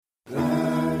Whoa,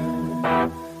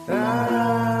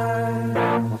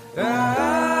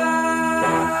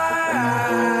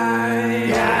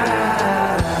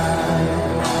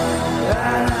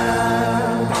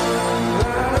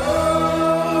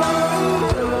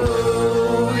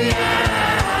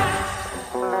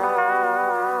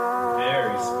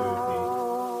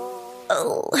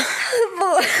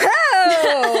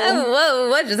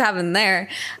 what just happened there?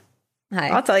 Hi.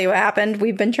 I'll tell you what happened.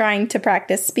 We've been trying to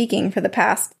practice speaking for the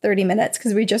past 30 minutes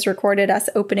because we just recorded us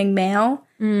opening mail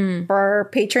for our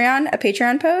Patreon, a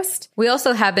Patreon post. We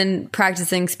also have been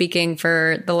practicing speaking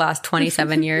for the last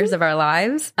 27 years of our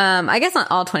lives. I guess not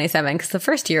all 27, because the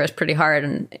first year was pretty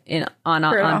hard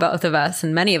on both of us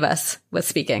and many of us with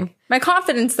speaking. My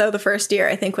confidence, though, the first year,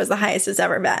 I think, was the highest it's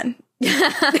ever been.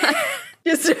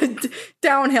 Just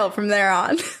downhill from there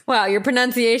on. Wow, your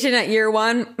pronunciation at year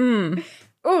one?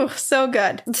 Oh, so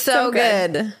good. So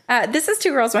good. This is Two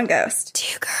Girls, One Ghost.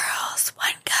 Two Girls,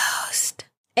 One Ghost.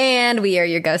 And we are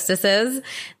your ghostesses.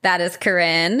 That is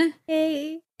Corinne.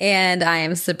 Hey. And I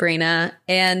am Sabrina.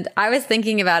 And I was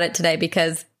thinking about it today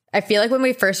because I feel like when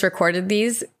we first recorded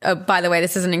these, by the way,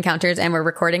 this is an Encounters and we're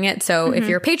recording it. So if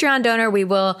you're a Patreon donor, we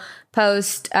will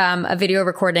post a video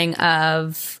recording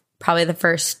of probably the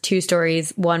first two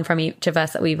stories, one from each of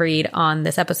us that we read on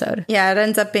this episode. Yeah, it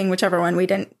ends up being whichever one we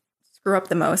didn't screw up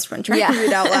the most when trying to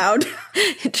read out loud.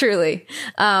 Truly.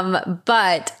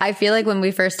 But I feel like when we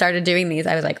first started doing these,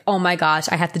 I was like, oh my gosh,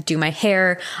 I have to do my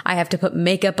hair. I have to put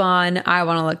makeup on. I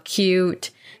want to look cute.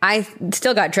 I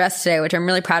still got dressed today, which I'm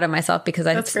really proud of myself because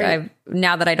I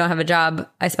now that I don't have a job,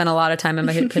 I spend a lot of time in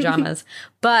my pajamas.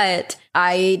 But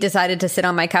I decided to sit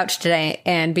on my couch today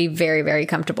and be very, very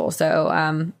comfortable.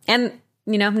 So, and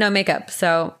you know, no makeup.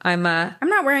 So I'm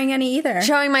not wearing any either.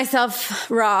 Showing myself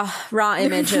raw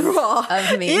image of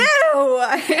me. Ew,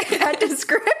 that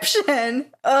description.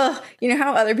 Ugh. You know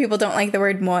how other people don't like the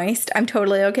word moist? I'm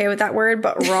totally okay with that word,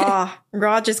 but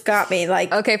raw just got me.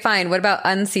 Like, okay, fine. What about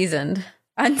unseasoned?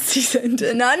 Unseasoned.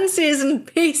 An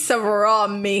unseasoned piece of raw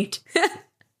meat.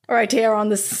 Right here on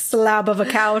the slab of a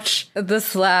couch. The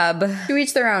slab. To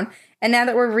each their own. And now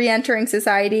that we're re-entering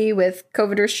society with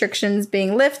COVID restrictions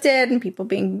being lifted and people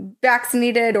being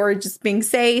vaccinated or just being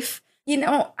safe, you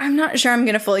know, I'm not sure I'm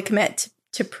going to fully commit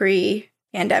to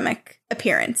pre-pandemic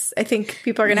appearance. I think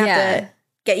people are going to have to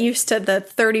get used to the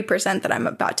 30% that I'm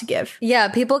about to give. Yeah,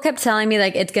 people kept telling me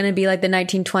like it's going to be like the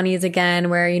 1920s again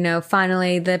where, you know,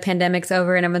 finally the pandemic's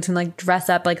over and everyone's going to like dress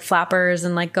up like flappers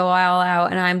and like go all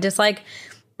out. And I'm just like,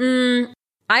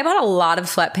 I bought a lot of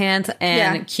sweatpants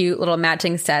and cute little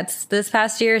matching sets this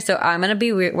past year, so I'm going to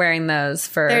be wearing those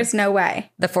for There's no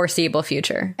way. The foreseeable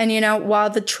future. And you know, while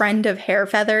the trend of hair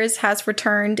feathers has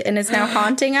returned and is now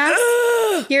haunting us,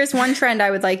 here's one trend I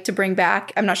would like to bring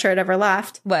back. I'm not sure it ever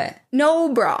left. What? No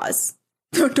bras.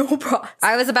 No bras.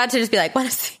 I was about to just be like, want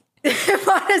to see?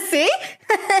 Want to see?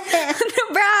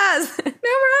 No bras. No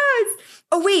bras.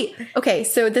 Oh, wait. Okay,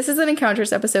 so this is an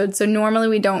Encounters episode, so normally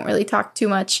we don't really talk too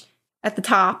much at the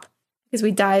top because we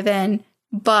dive in,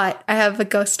 but I have a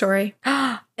ghost story.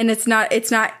 And it's not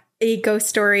a ghost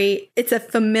story. It's a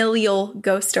familial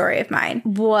ghost story of mine.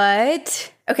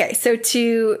 What? Okay, so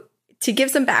to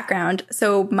give some background,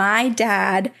 so my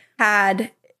dad had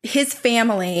his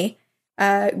family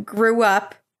grew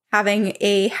up having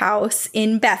a house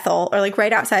in Bethel, or like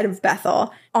right outside of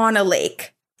Bethel, on a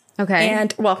lake. Okay.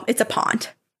 And well, it's a pond.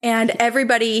 And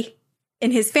everybody in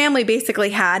his family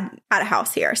basically had a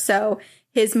house here. So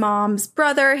his mom's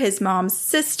brother, his mom's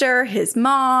sister, his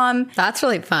mom. That's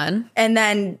really fun. And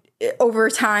then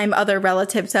over time, other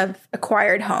relatives have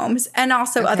acquired homes. And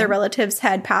also other relatives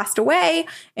had passed away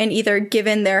and either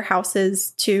given their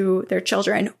houses to their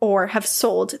children or have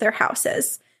sold their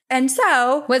houses. And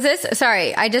so was this,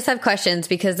 sorry, I just have questions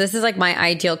because this is like my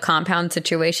ideal compound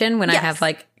situation when I have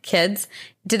like kids.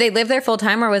 Did they live there full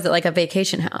time or was it like a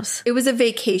vacation house? It was a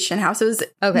vacation house. It was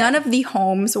none of the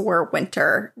homes were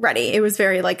winter ready. It was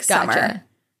very like summer.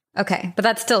 Okay. But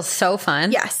that's still so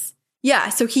fun. Yes. Yeah.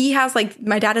 So he has like,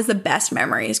 my dad has the best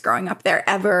memories growing up there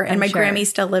ever. And my Grammy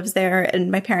still lives there. And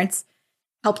my parents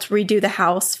helped redo the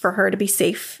house for her to be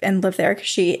safe and live there because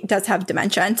she does have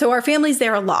dementia. And so our family's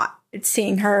there a lot. It's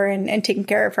seeing her and taking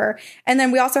care of her. And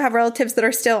then we also have relatives that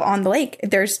are still on the lake.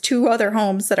 There's 2 other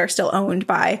homes that are still owned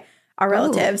by our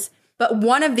relatives. But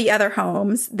one of the other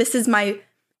homes, this is my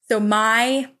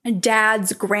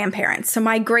dad's grandparents. So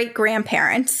my great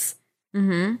grandparents,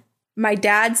 my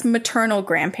dad's maternal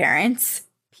grandparents,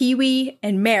 Pee-wee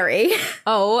and Mary.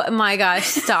 Oh my gosh,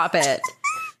 stop it.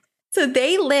 So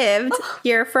they lived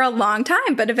here for a long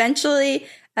time, but eventually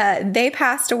They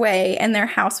passed away and their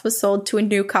house was sold to a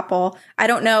new couple. I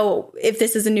don't know if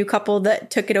this is a new couple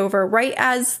that took it over right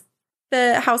as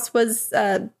the house was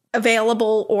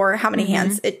available or how many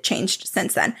hands it changed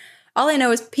since then. All I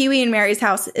know is Pee Wee and Mary's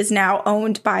house is now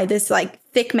owned by this like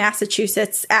thick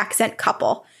Massachusetts accent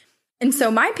couple. And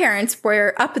so my parents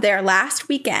were up there last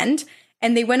weekend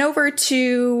and they went over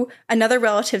to another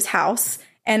relative's house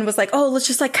and was like, oh, let's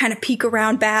just like kind of peek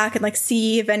around back and like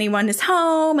see if anyone is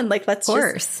home. And like, let's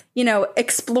just,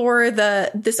 explore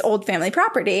this old family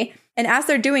property. And as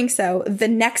they're doing so, the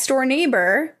next door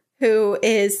neighbor, who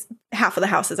is half of the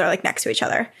houses are like next to each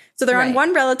other. So they're on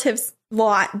one relative's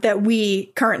lot that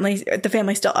the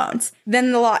family still owns.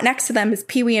 Then the lot next to them is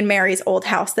Pee Wee and Mary's old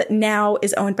house that now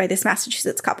is owned by this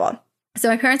Massachusetts couple. So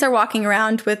my parents are walking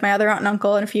around with my other aunt and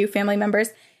uncle and a few family members.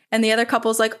 And the other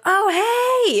couple's like,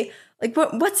 oh, hey, like,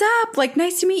 what's up? Like,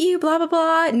 nice to meet you, blah, blah,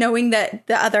 blah. Knowing that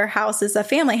the other house is a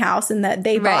family house and that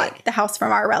they bought the house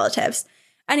from our relatives.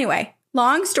 Anyway,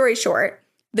 long story short,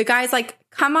 the guy's like,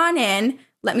 come on in.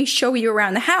 Let me show you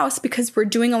around the house because we're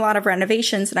doing a lot of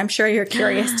renovations and I'm sure you're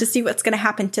curious to see what's going to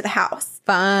happen to the house.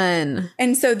 Fun.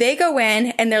 And so they go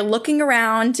in and they're looking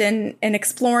around and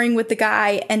exploring with the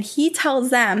guy. And he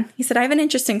tells them, he said, I have an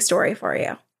interesting story for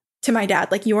you. To my dad,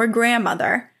 like your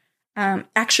grandmother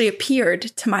actually appeared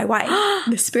to my wife,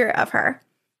 the spirit of her.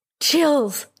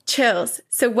 Chills.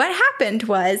 So what happened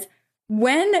was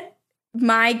when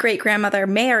my great-grandmother,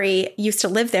 Mary, used to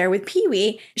live there with Pee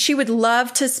Wee, she would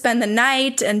love to spend the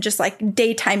night and just like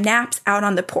daytime naps out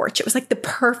on the porch. It was like the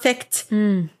perfect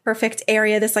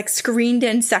area, this like screened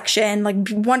in section, like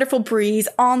wonderful breeze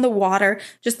on the water,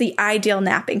 just the ideal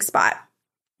napping spot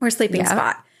or sleeping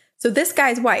spot. So this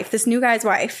new guy's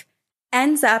wife,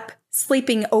 ends up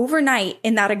sleeping overnight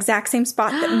in that exact same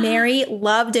spot that Mary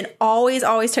loved and always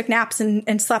took naps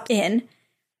and slept in.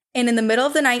 And in the middle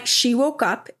of the night, she woke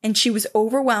up and she was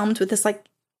overwhelmed with this like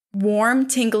warm,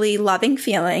 tingly, loving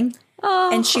feeling. Oh.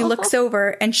 And she looks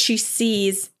over and she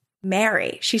sees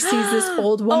Mary. She sees this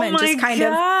old woman just kind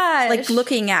of like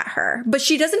looking at her. But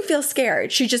she doesn't feel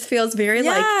scared. She just feels very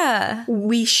like,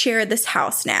 we share this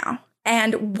house now.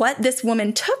 And what this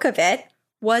woman took of it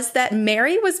was that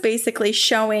Mary was basically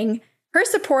showing her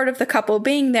support of the couple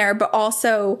being there, but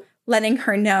also letting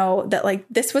her know that like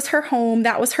this was her home,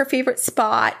 that was her favorite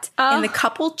spot. And the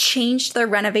couple changed their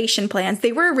renovation plans.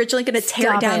 They were originally going to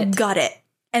tear it down, gut it.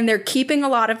 And they're keeping a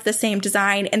lot of the same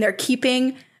design and they're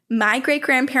keeping my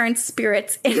great-grandparents'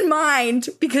 spirits in mind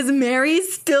because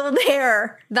Mary's still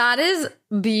there. That is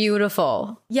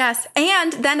beautiful. Yes.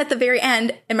 And then at the very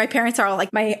end, and my parents are all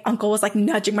like, my uncle was like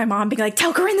nudging my mom, being like,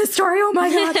 tell Corinne the story. Oh my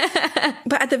God.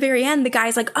 But at the very end, the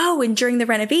guy's like, oh, and during the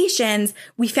renovations,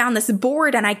 we found this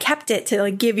board and I kept it to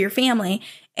like give your family.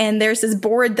 And there's this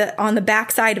board that on the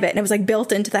back side of it, and it was like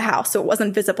built into the house. So it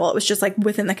wasn't visible. It was just like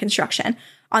within the construction.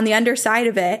 On the underside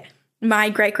of it,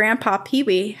 my great-grandpa Pee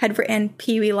Wee had written,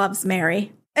 Pee Wee loves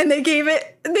Mary. And they gave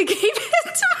it to my family.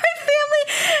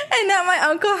 And now my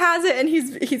uncle has it and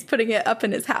he's putting it up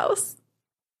in his house.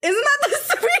 Isn't that the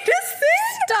sweetest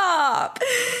thing? Stop.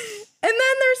 And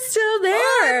then they're still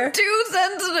there. I'm too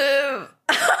sensitive.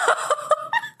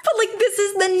 But like, this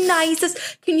is the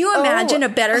nicest. Can you imagine a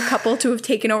better couple to have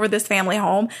taken over this family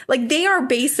home? Like, they are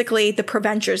basically the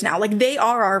Preventures now. Like, they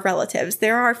are our relatives.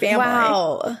 They're our family.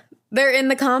 Wow. They're in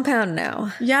the compound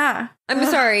now. Yeah. I'm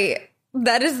sorry.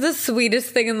 That is the sweetest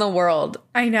thing in the world.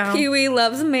 I know. Pee Wee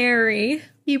loves Mary.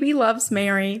 Pee Wee loves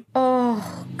Mary.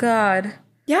 Oh, God.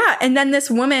 Yeah. And then this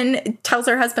woman tells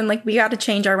her husband, like, we got to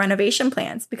change our renovation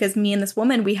plans because me and this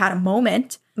woman, we had a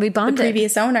moment. We bonded. The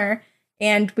previous owner.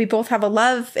 And we both have a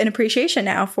love and appreciation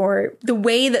now for the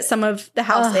way that some of the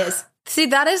house is. See,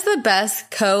 that is the best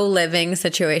co-living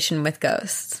situation with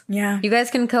ghosts. Yeah. You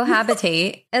guys can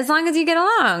cohabitate as long as you get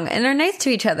along and are nice to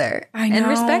each other. I know. And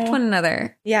respect one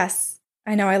another. Yes.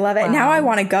 I know. I love it. Wow. Now I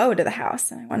want to go to the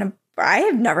house. And I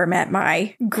have never met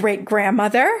my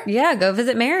great-grandmother. Yeah, go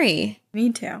visit Mary.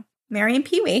 Me too. Mary and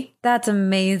Pee Wee. That's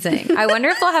amazing. I wonder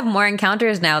if they'll have more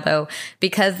encounters now, though,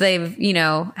 because they've,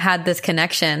 had this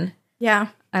connection. Yeah.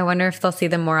 I wonder if they'll see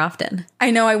them more often.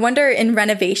 I know. I wonder in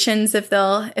renovations if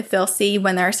they'll see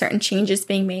when there are certain changes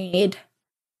being made,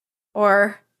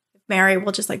 or if Mary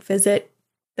will just like visit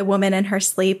the woman in her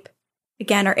sleep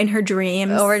again or in her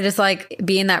dreams, or just like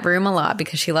be in that room a lot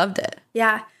because she loved it.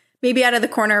 Yeah, maybe out of the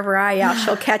corner of her eye,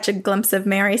 she'll catch a glimpse of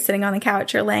Mary sitting on the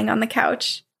couch or laying on the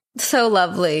couch. So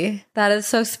lovely. That is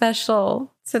so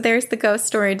special. So there's the ghost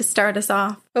story to start us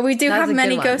off. But we do have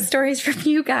many ghost stories from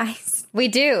you guys. We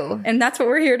do. And that's what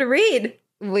we're here to read.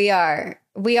 We are.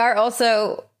 We are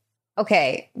also,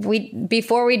 okay,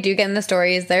 before we do get in the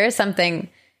stories, there is something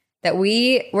that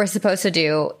we were supposed to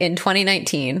do in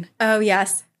 2019. Oh,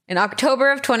 yes. In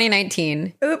October of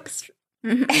 2019. Oops.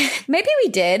 Maybe we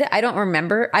did. I don't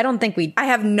remember. I don't think we... I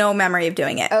have no memory of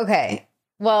doing it. Okay.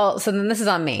 Well, so then this is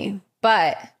on me.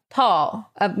 But Paul,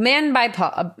 a man by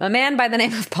the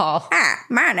name of Paul.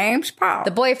 My name's Paul.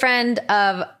 The boyfriend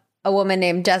of a woman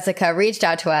named Jessica reached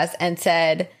out to us and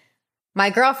said,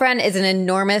 my girlfriend is an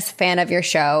enormous fan of your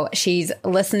show. She's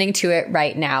listening to it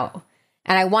right now.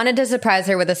 And I wanted to surprise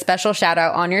her with a special shout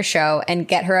out on your show and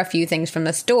get her a few things from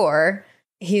the store.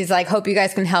 He's like, hope you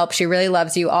guys can help. She really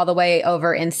loves you all the way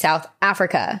over in South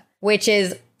Africa, which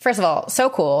is, first of all,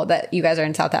 so cool that you guys are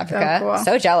in South Africa. So cool.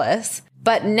 So jealous.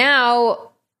 But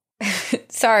now,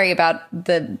 sorry about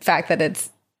the fact that it's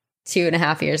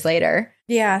 2.5 years later.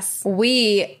 Yes.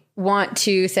 We want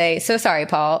to say, so sorry,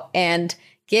 Paul, and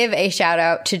give a shout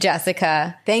out to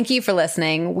Jessica. Thank you for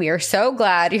listening. We are so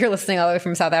glad you're listening all the way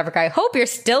from South Africa. I hope you're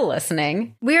still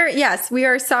listening. We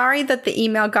are sorry that the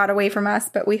email got away from us,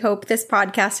 but we hope this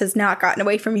podcast has not gotten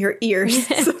away from your ears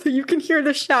so that you can hear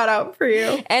the shout out for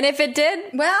you. And if it did,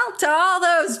 well, to all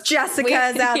those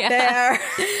Jessicas out there,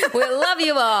 we love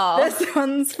you all. This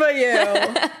one's for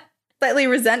you. Slightly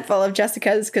resentful of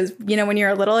Jessica's because, you know, when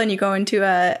you're little and you go into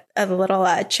a little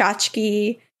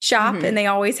tchotchke shop and they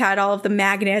always had all of the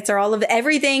magnets or all of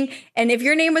everything. And if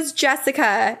your name was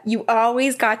Jessica, you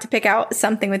always got to pick out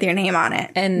something with your name on it.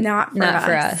 And not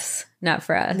for us. Not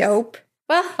for us. Nope.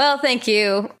 Well, thank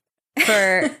you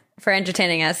for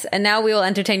entertaining us. And now we will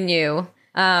entertain you.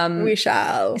 We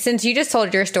shall. Since you just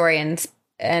told your story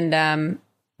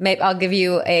and maybe I'll give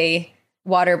you a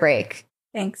water break.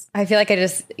 Thanks. I feel like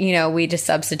we just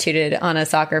substituted on a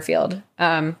soccer field.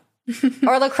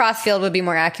 Or lacrosse field would be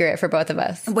more accurate for both of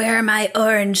us. Where are my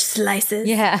orange slices?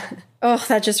 Yeah. Oh,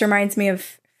 that just reminds me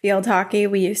of field hockey.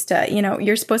 We used to,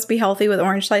 you're supposed to be healthy with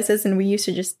orange slices, and we used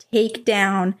to just take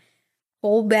down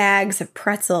whole bags of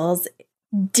pretzels,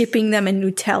 dipping them in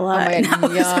Nutella. Oh my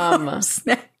God, yum.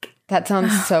 Snack. That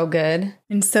sounds so good.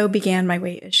 And so began my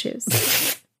weight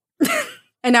issues.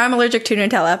 And now I'm allergic to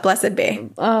Nutella. Blessed be.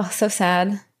 Oh, so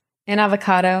sad. And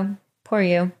avocado. Poor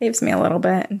you. Saves me a little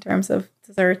bit in terms of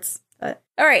desserts. But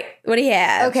all right, what do you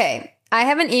have? Okay, I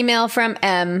have an email from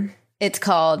M. It's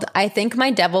called, I think my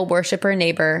devil worshiper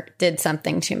neighbor did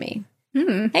something to me.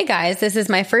 Hey guys, this is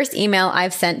my first email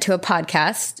I've sent to a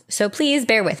podcast, so please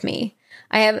bear with me.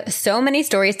 I have so many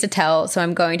stories to tell, so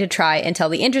I'm going to try and tell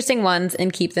the interesting ones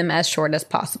and keep them as short as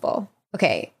possible.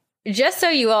 Okay, just so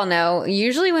you all know,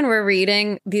 usually when we're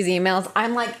reading these emails,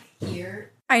 I'm like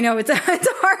here. I know it's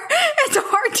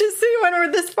hard to see when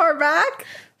we're this far back.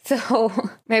 So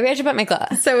maybe I should put my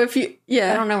glass. So if you,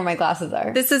 I don't know where my glasses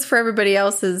are. This is for everybody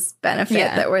else's benefit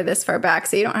that we're this far back,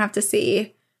 so you don't have to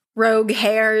see rogue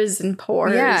hairs and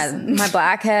pores. Yeah, and my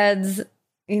blackheads,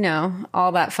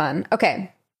 all that fun.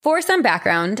 Okay. For some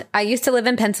background, I used to live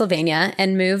in Pennsylvania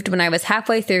and moved when I was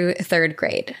halfway through 3rd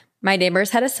grade. My neighbors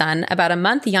had a son about a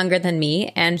month younger than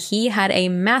me, and he had a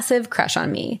massive crush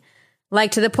on me.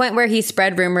 Like to the point where he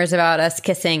spread rumors about us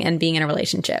kissing and being in a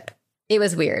relationship. It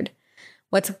was weird.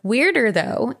 What's weirder,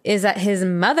 though, is that his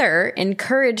mother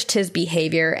encouraged his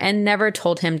behavior and never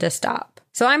told him to stop.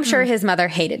 So I'm sure his mother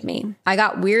hated me. I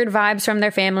got weird vibes from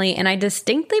their family, and I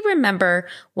distinctly remember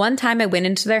one time I went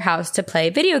into their house to play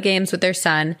video games with their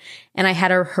son, and I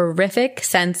had a horrific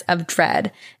sense of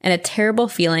dread and a terrible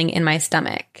feeling in my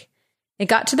stomach. It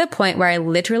got to the point where I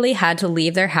literally had to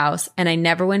leave their house, and I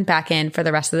never went back in for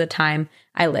the rest of the time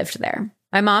I lived there.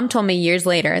 My mom told me years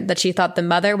later that she thought the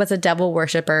mother was a devil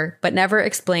worshiper, but never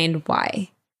explained why.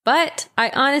 But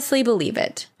I honestly believe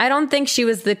it. I don't think she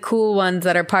was the cool ones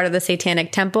that are part of the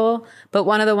Satanic Temple, but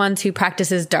one of the ones who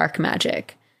practices dark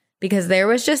magic. Because there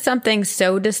was just something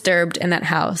so disturbed in that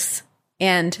house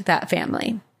and that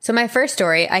family. So my first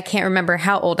story, I can't remember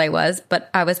how old I was, but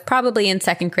I was probably in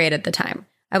 2nd grade at the time.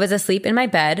 I was asleep in my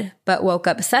bed, but woke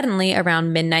up suddenly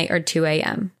around midnight or 2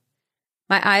 a.m.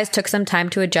 My eyes took some time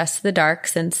to adjust to the dark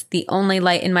since the only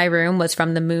light in my room was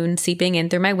from the moon seeping in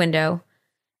through my window.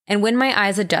 And when my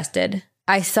eyes adjusted,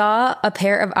 I saw a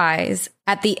pair of eyes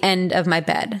at the end of my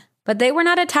bed. But they were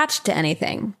not attached to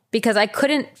anything because I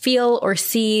couldn't feel or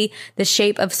see the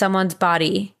shape of someone's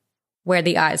body where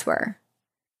the eyes were.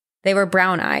 They were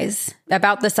brown eyes,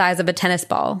 about the size of a tennis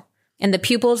ball, and the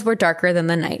pupils were darker than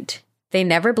the night. They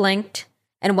never blinked,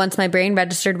 and once my brain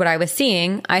registered what I was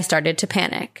seeing, I started to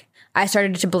panic. I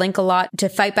started to blink a lot to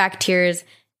fight back tears,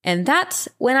 and that's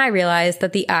when I realized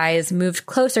that the eyes moved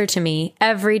closer to me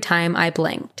every time I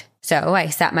blinked. So I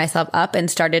sat myself up and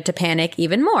started to panic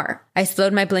even more. I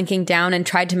slowed my blinking down and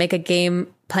tried to make a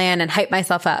game plan and hype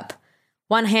myself up.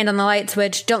 One hand on the light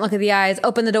switch, don't look at the eyes,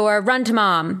 open the door, run to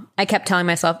mom. I kept telling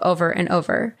myself over and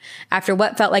over. After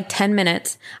what felt like 10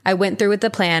 minutes, I went through with the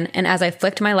plan, and as I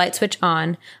flicked my light switch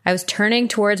on, I was turning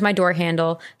towards my door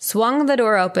handle, swung the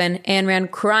door open, and ran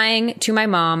crying to my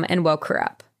mom and woke her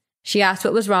up. She asked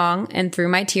what was wrong, and through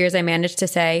my tears, I managed to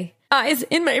say, "Eyes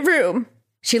in my room."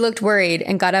 She looked worried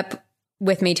and got up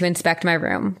with me to inspect my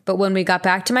room. But when we got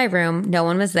back to my room, no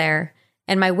one was there,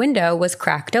 and my window was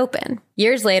cracked open.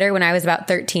 Years later, when I was about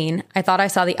 13, I thought I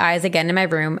saw the eyes again in my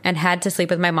room and had to sleep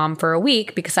with my mom for a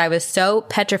week because I was so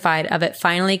petrified of it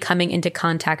finally coming into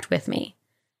contact with me.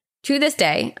 To this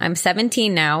day, I'm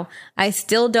 17 now, I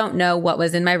still don't know what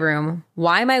was in my room,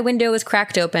 why my window was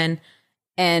cracked open,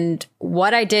 and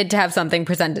what I did to have something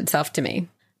present itself to me.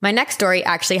 My next story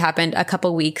actually happened a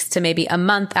couple weeks to maybe a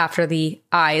month after the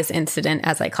eyes incident,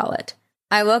 as I call it.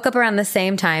 I woke up around the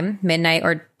same time, midnight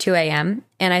or 2 a.m.,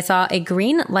 and I saw a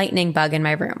green lightning bug in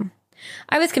my room.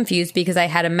 I was confused because I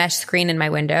had a mesh screen in my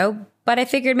window, but I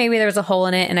figured maybe there was a hole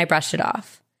in it and I brushed it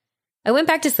off. I went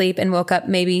back to sleep and woke up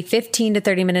maybe 15 to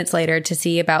 30 minutes later to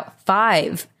see about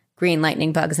 5 green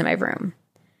lightning bugs in my room.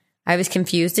 I was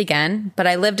confused again, but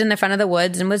I lived in the front of the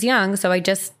woods and was young, so I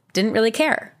just didn't really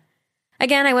care.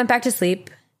 Again, I went back to sleep,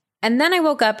 and then I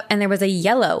woke up and there was a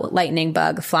yellow lightning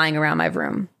bug flying around my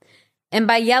room. And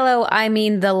by yellow, I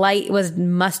mean the light was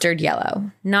mustard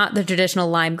yellow, not the traditional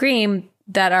lime green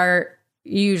that are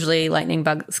usually lightning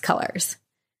bugs' colors.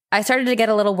 I started to get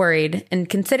a little worried and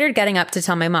considered getting up to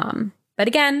tell my mom. But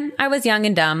again, I was young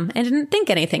and dumb and didn't think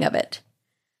anything of it.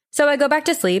 So I go back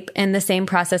to sleep and the same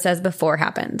process as before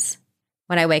happens.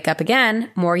 When I wake up again,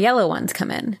 more yellow ones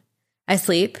come in. I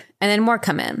sleep and then more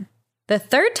come in. The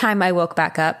third time I woke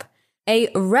back up, a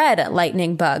red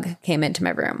lightning bug came into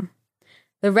my room.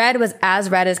 The red was as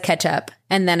red as ketchup,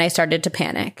 and then I started to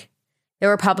panic. There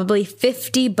were probably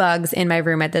 50 bugs in my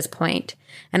room at this point,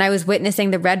 and I was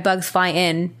witnessing the red bugs fly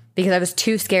in because I was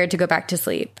too scared to go back to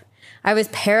sleep. I was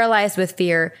paralyzed with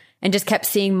fear and just kept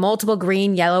seeing multiple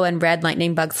green, yellow, and red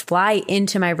lightning bugs fly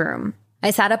into my room.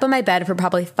 I sat up on my bed for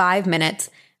probably 5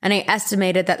 minutes, and I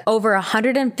estimated that over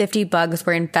 150 bugs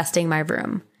were infesting my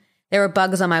room. There were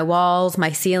bugs on my walls,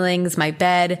 my ceilings, my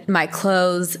bed, my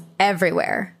clothes,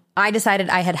 everywhere. I decided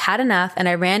I had had enough and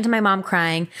I ran to my mom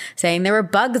crying, saying there were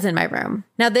bugs in my room.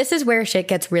 Now this is where shit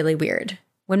gets really weird.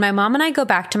 When my mom and I go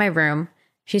back to my room,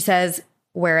 she says,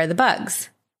 "Where are the bugs?"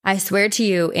 I swear to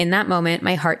you, in that moment,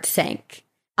 my heart sank.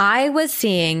 I was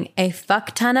seeing a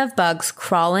fuck ton of bugs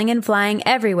crawling and flying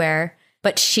everywhere,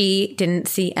 but she didn't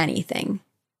see anything.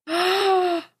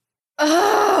 I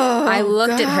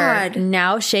looked at her,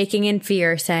 now shaking in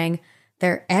fear, saying,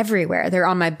 "They're everywhere. They're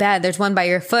on my bed. There's one by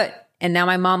your foot." And now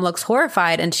my mom looks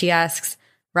horrified and she asks,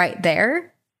 "Right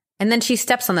there?" And then she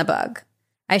steps on the bug.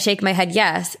 I shake my head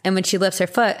yes, and when she lifts her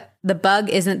foot, the bug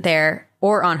isn't there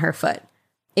or on her foot.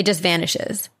 It just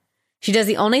vanishes. She does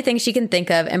the only thing she can think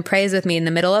of and prays with me in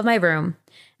the middle of my room,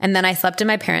 and then I slept in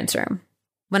my parents' room.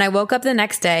 When I woke up the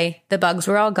next day, the bugs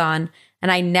were all gone,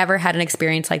 and I never had an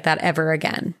experience like that ever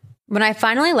again. When I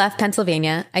finally left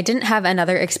Pennsylvania, I didn't have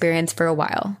another experience for a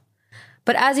while.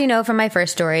 But as you know from my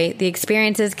first story, the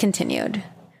experiences continued.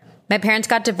 My parents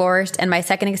got divorced, and my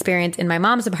second experience in my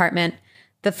mom's apartment,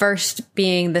 the first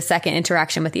being the second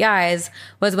interaction with the eyes,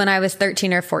 was when I was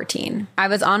 13 or 14. I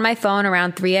was on my phone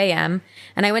around 3 a.m.,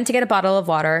 and I went to get a bottle of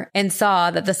water and saw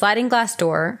that the sliding glass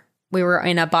door, we were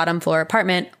in a bottom floor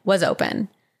apartment, was open.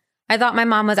 I thought my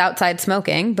mom was outside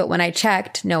smoking, but when I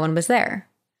checked, no one was there.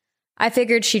 I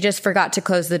figured she just forgot to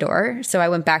close the door, so I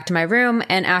went back to my room,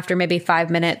 and after maybe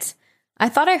 5 minutes, I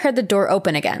thought I heard the door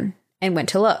open again and went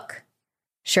to look.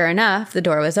 Sure enough, the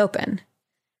door was open.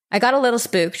 I got a little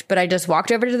spooked, but I just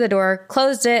walked over to the door,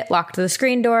 closed it, locked the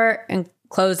screen door, and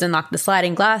closed and locked the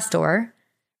sliding glass door.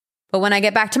 But when I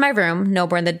get back to my room, no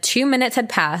more than 2 minutes had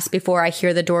passed before I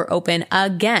hear the door open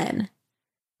again.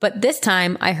 But this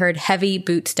time, I heard heavy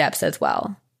boot steps as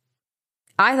well.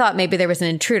 I thought maybe there was an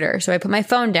intruder, so I put my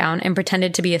phone down and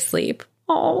pretended to be asleep.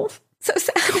 Oh, so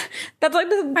sad. That's like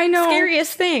the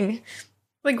scariest thing.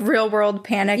 Like real world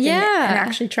panic and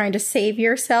actually trying to save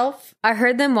yourself. I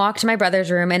heard them walk to my brother's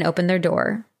room and open their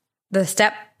door. The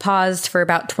step paused for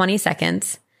about 20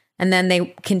 seconds, and then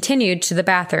they continued to the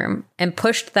bathroom and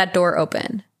pushed that door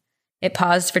open. It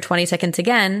paused for 20 seconds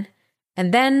again,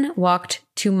 and then walked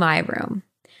to my room.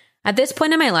 At this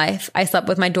point in my life, I slept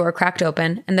with my door cracked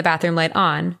open and the bathroom light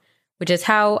on, which is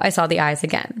how I saw the eyes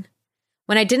again.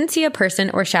 When I didn't see a person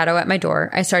or shadow at my door,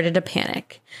 I started to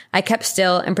panic. I kept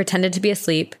still and pretended to be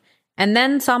asleep, and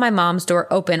then saw my mom's door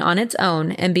open on its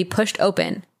own and be pushed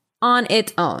open on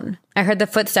its own. I heard the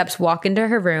footsteps walk into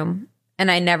her room, and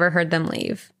I never heard them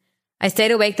leave. I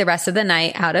stayed awake the rest of the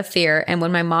night out of fear, and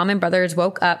when my mom and brothers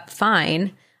woke up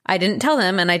fine, I didn't tell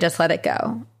them and I just let it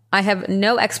go. I have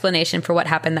no explanation for what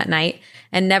happened that night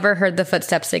and never heard the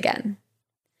footsteps again.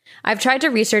 I've tried to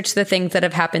research the things that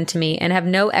have happened to me and have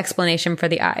no explanation for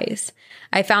the eyes.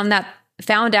 I found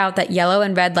out that yellow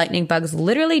and red lightning bugs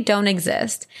literally don't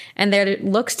exist, and there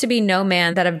looks to be no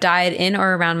man that have died in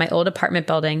or around my old apartment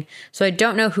building, so I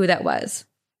don't know who that was.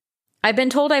 I've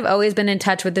been told I've always been in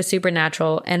touch with the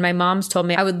supernatural, and my mom's told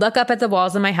me I would look up at the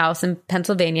walls of my house in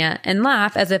Pennsylvania and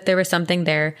laugh as if there was something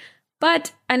there,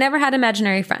 but I never had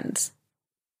imaginary friends.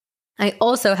 I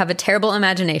also have a terrible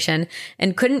imagination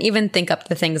and couldn't even think up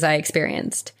the things I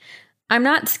experienced. I'm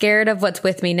not scared of what's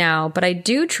with me now, but I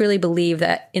do truly believe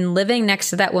that in living next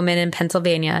to that woman in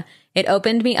Pennsylvania, it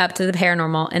opened me up to the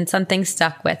paranormal and something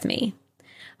stuck with me.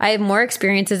 I have more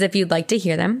experiences if you'd like to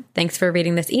hear them. Thanks for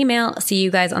reading this email. See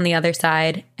you guys on the other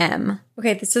side. M.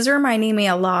 Okay, this is reminding me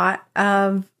a lot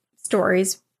of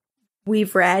stories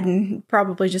we've read and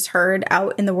probably just heard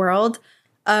out in the world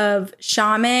of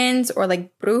shamans or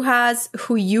like brujas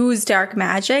who use dark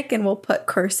magic and will put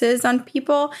curses on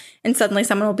people, and suddenly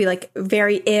someone will be like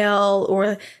very ill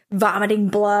or vomiting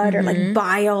blood or like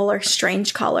bile or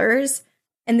strange colors.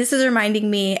 And this is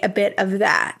reminding me a bit of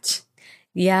that.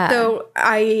 Yeah. So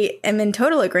I am in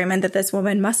total agreement that this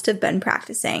woman must have been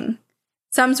practicing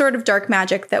some sort of dark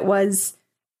magic that was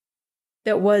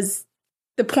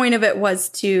the point of it was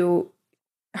to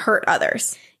hurt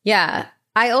others. Yeah.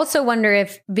 I also wonder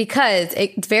if, because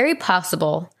it's very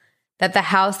possible that the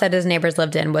house that his neighbors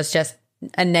lived in was just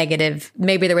a negative,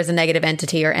 maybe there was a negative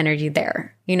entity or energy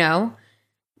there, you know,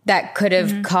 that could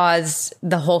have caused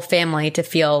the whole family to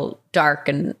feel dark,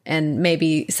 and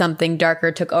maybe something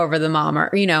darker took over the mom,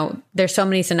 or, you know, there's so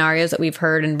many scenarios that we've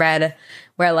heard and read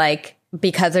where like,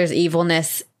 because there's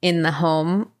evilness in the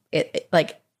home, it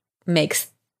like makes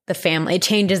the family, it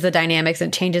changes the dynamics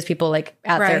and changes people like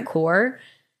at their core.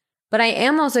 But I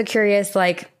am also curious,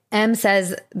 like M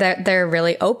says that they're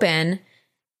really open,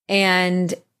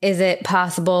 and is it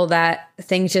possible that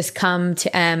things just come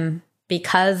to M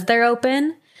because they're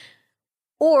open?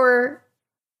 Or,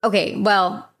 okay,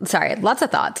 well, sorry, lots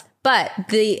of thoughts. But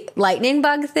the lightning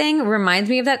bug thing reminds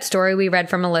me of that story we read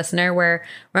from a listener where,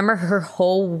 remember, her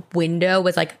whole window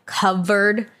was like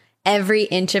covered, every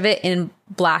inch of it, in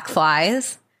black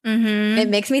flies. It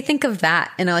makes me think of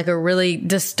that in like a really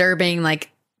disturbing, like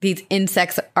these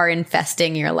insects are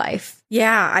infesting your life.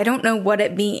 Yeah, I don't know what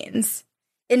it means.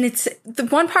 And it's the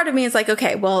one part of me is like,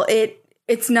 okay, well,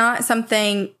 it's not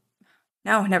something.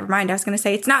 No, never mind. I was going to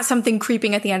say it's not something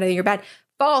creeping at the end of your bed.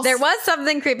 False. There was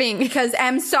something creeping because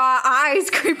M saw eyes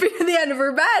creeping at the end of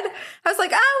her bed. I was like,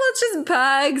 oh, well, it's just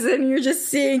bugs and you're just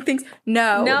seeing things.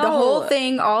 No, the whole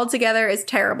thing all together is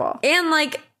terrible. And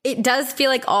like, it does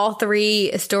feel like all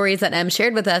three stories that M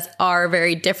shared with us are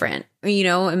very different, you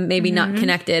know, and maybe not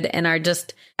connected, and are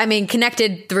just, I mean,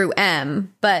 connected through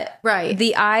M, but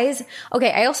the eyes.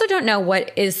 Okay. I also don't know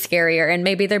what is scarier, and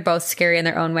maybe they're both scary in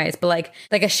their own ways, but like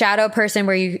a shadow person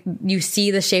where you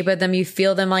see the shape of them, you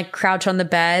feel them like crouch on the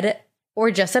bed, or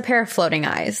just a pair of floating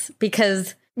eyes,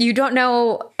 because you don't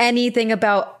know anything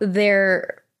about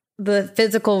the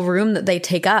physical room that they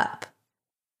take up.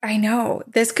 I know.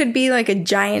 This could be like a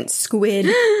giant squid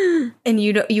and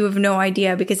you have no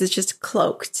idea because it's just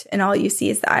cloaked and all you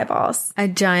see is the eyeballs. A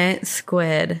giant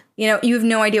squid. You know, you have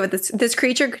no idea what this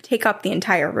creature could take up the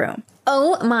entire room.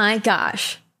 Oh my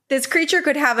gosh. This creature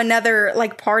could have another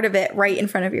like part of it right in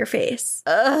front of your face.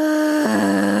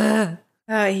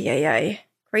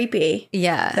 Creepy.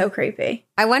 Yeah. So creepy.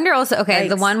 I wonder also, okay,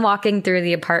 the one walking through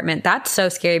the apartment, that's so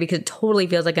scary because it totally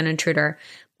feels like an intruder.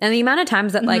 And the amount of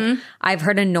times that like I've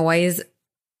heard a noise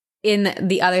in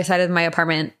the other side of my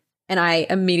apartment and I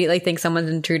immediately think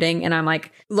someone's intruding, and I'm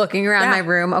like looking around my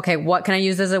room. Okay, what can I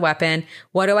use as a weapon?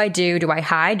 What do I do? Do I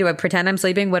hide? Do I pretend I'm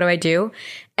sleeping? What do I do?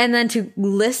 And then to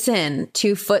listen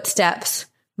to footsteps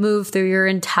move through your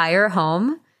entire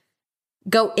home,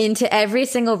 go into every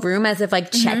single room as if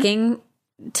like checking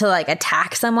to like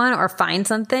attack someone or find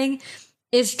something,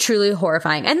 is truly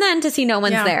horrifying. And then to see no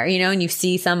one's there, you know, and you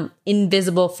see some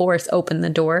invisible force open the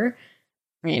door.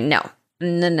 I mean, no.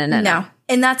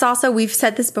 And that's also, we've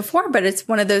said this before, but it's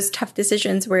one of those tough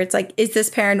decisions where it's like, is this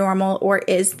paranormal or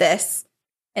is this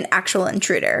an actual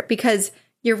intruder? Because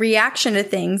your reaction to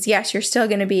things, yes, you're still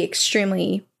going to be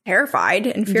extremely terrified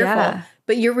and fearful,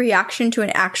 but your reaction to an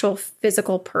actual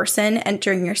physical person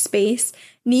entering your space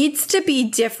needs to be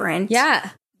different.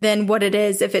 Than what it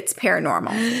is if it's paranormal.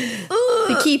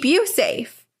 To keep you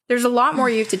safe. There's a lot more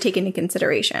you have to take into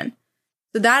consideration.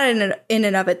 So that in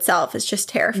and of itself is just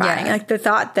terrifying. Like the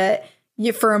thought that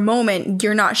for a moment,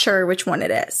 you're not sure which one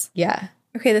it is. Yeah.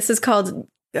 Okay, this is called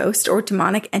ghost or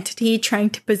demonic entity trying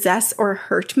to possess or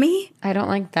hurt me. I don't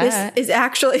like that. This is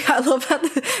actually, I love how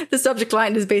the subject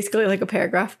line is basically like a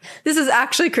paragraph. This is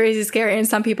actually crazy scary, and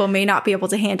some people may not be able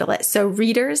to handle it. So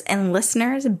readers and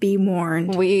listeners, be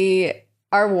warned. We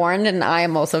are warned, and I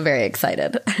am also very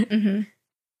excited. Mm-hmm.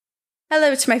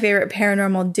 Hello to my favorite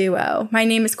paranormal duo. My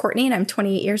name is Courtney, and I'm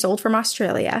 28 years old from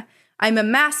Australia. I'm a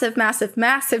massive, massive,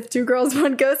 massive Two Girls,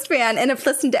 One Ghost fan and have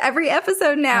listened to every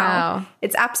episode now. Wow.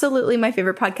 It's absolutely my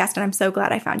favorite podcast, and I'm so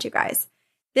glad I found you guys.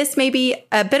 This may be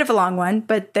a bit of a long one,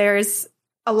 but there's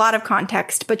a lot of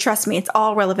context. But trust me, it's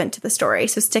all relevant to the story,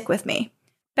 so stick with me.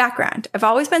 Background. I've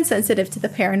always been sensitive to the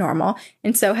paranormal,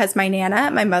 and so has my Nana,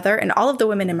 my mother, and all of the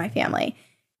women in my family.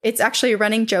 It's actually a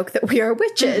running joke that we are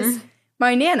witches. Mm-hmm.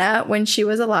 My Nana, when she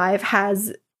was alive,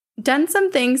 has done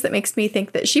some things that makes me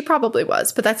think that she probably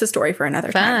was, but that's a story for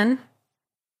another time.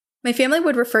 My family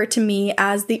would refer to me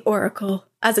as the Oracle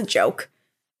as a joke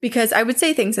because I would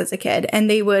say things as a kid and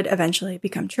they would eventually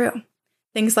become true.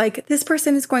 Things like, this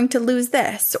person is going to lose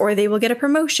this, or they will get a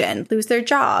promotion, lose their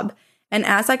job. And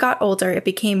as I got older, it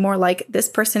became more like, this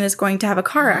person is going to have a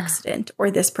car accident,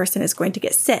 or this person is going to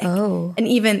get sick, and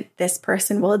even this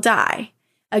person will die.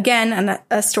 Again,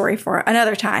 a story for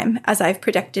another time, as I've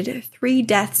predicted 3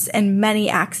 deaths and many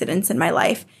accidents in my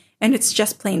life, and it's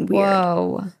just plain weird.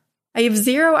 Whoa. I have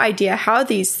zero idea how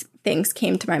these things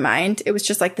came to my mind. It was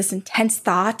just like this intense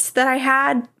thought that I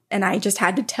had, and I just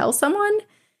had to tell someone.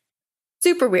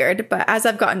 Super weird, but as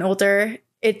I've gotten older,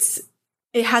 it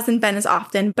hasn't been as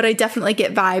often, but I definitely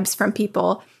get vibes from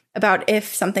people about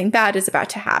if something bad is about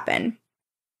to happen,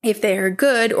 if they are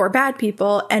good or bad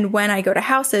people, and when I go to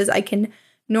houses, I can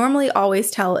normally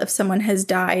always tell if someone has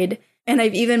died, and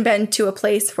I've even been to a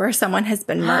place where someone has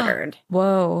been murdered.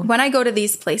 Whoa. When I go to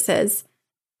these places,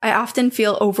 I often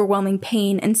feel overwhelming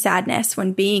pain and sadness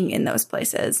when being in those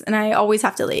places, and I always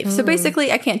have to leave. So basically,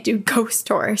 I can't do ghost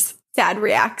tours. Sad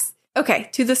reacts. Okay,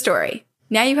 to the story.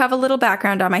 Now you have a little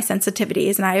background on my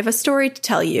sensitivities, and I have a story to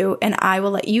tell you, and I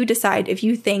will let you decide if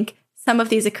you think some of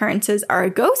these occurrences are a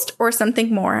ghost or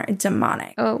something more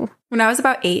demonic. Oh. When I was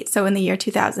about 8, so in the year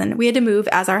 2000, we had to move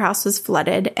as our house was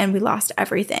flooded and we lost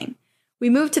everything. We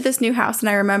moved to this new house, and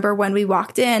I remember when we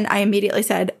walked in, I immediately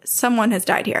said, someone has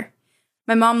died here.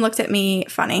 My mom looked at me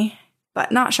funny,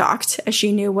 but not shocked, as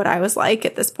she knew what I was like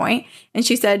at this point, and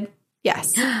she said,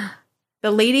 yes. The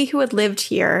lady who had lived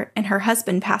here and her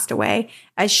husband passed away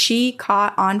as she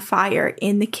caught on fire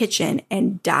in the kitchen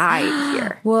and died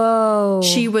here. Whoa.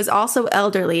 She was also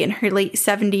elderly in her late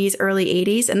 70s, early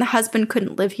 80s, and the husband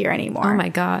couldn't live here anymore. Oh my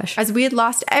gosh. As we had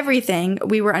lost everything,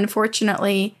 we were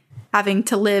unfortunately having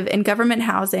to live in government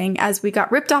housing as we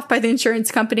got ripped off by the insurance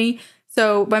company.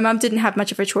 So my mom didn't have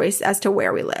much of a choice as to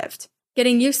where we lived.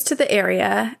 Getting used to the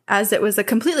area, as it was a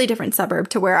completely different suburb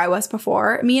to where I was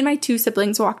before, me and my 2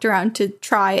 siblings walked around to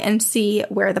try and see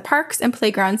where the parks and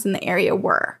playgrounds in the area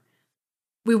were.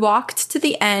 We walked to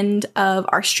the end of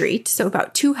our street, so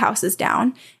about 2 houses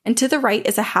down, and to the right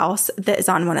is a house that is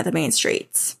on one of the main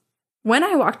streets. When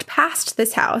I walked past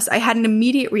this house, I had an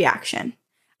immediate reaction.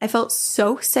 I felt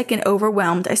so sick and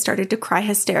overwhelmed, I started to cry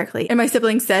hysterically. And my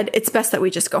siblings said, it's best that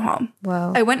we just go home.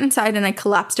 Wow. I went inside and I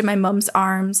collapsed in my mom's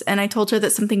arms, and I told her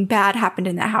that something bad happened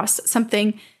in that house,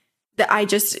 something that I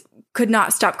just could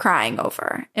not stop crying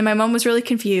over. And my mom was really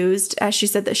confused, as she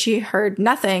said that she heard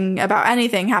nothing about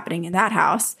anything happening in that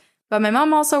house. But my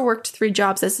mom also worked 3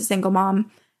 jobs as a single mom,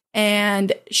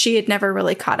 and she had never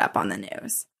really caught up on the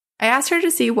news. I asked her to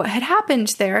see what had happened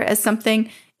there, as something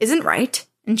isn't right,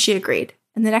 and she agreed.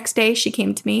 And the next day she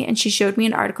came to me and she showed me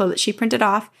an article that she printed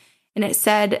off, and it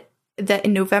said that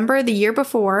in November the year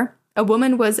before, a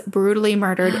woman was brutally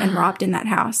murdered and robbed in that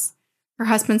house. Her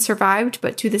husband survived,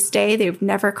 but to this day, they've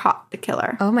never caught the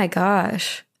killer. Oh my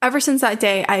gosh. Ever since that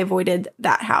day, I avoided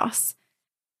that house.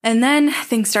 And then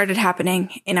things started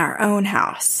happening in our own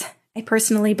house. I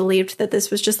personally believed that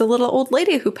this was just a little old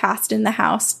lady who passed in the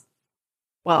house.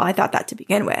 Well, I thought that to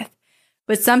begin with.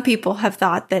 But some people have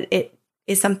thought that it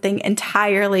is something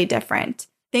entirely different.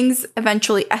 Things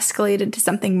eventually escalated to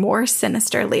something more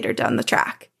sinister later down the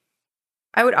track.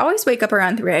 I would always wake up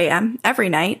around 3 a.m. every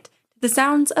night to the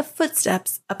sounds of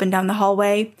footsteps up and down the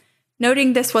hallway,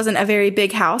 noting this wasn't a very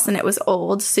big house and it was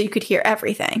old, so you could hear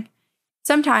everything.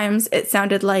 Sometimes it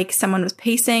sounded like someone was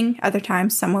pacing, other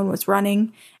times someone was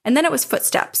running, and then it was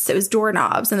footsteps. It was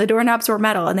doorknobs, and the doorknobs were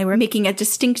metal, and they were making a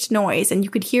distinct noise, and you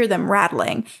could hear them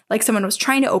rattling, like someone was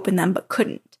trying to open them but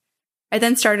couldn't. I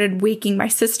then started waking my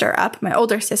sister up, my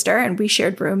older sister, and we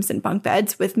shared rooms and bunk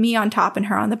beds with me on top and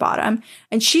her on the bottom.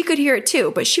 And she could hear it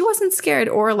too, but she wasn't scared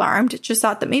or alarmed, just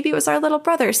thought that maybe it was our little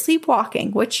brother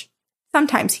sleepwalking, which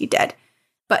sometimes he did,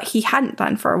 but he hadn't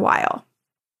done for a while.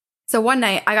 So one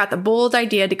night I got the bold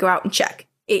idea to go out and check.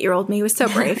 8-year-old me was so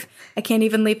brave. I can't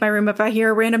even leave my room if I hear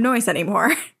a random noise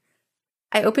anymore.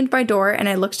 I opened my door and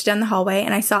I looked down the hallway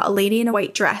and I saw a lady in a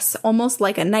white dress, almost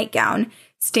like a nightgown,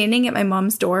 standing at my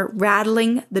mom's door,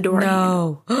 rattling the door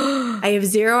handle. I have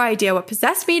zero idea what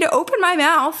possessed me to open my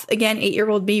mouth. Again,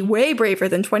 8-year-old me, way braver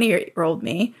than 20-year-old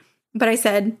me. But I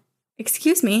said,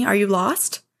 "Excuse me, are you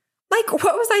lost?" Like,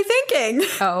 what was I thinking?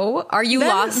 Oh, are you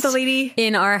lost? The lady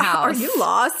in our house. Are you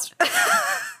lost?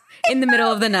 In the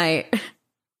middle of the night.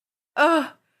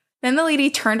 Then the lady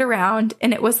turned around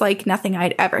and it was like nothing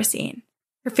I'd ever seen.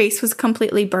 Her face was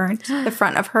completely burnt. The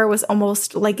front of her was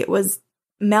almost like it was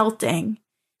melting.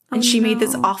 And she made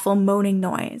this awful moaning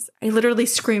noise. I literally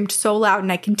screamed so loud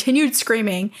and I continued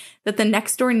screaming that the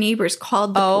next door neighbors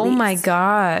called the police. Oh my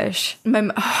gosh.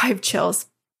 I have chills.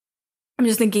 I'm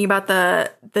just thinking about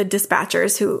the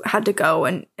dispatchers who had to go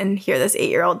and hear this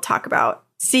 8-year-old talk about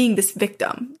seeing this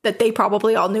victim that they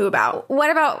probably all knew about. What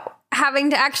about having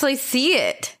to actually see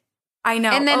it? I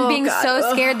know. And then being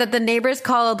so scared that the neighbors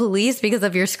call the police because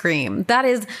of your scream.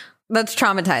 That's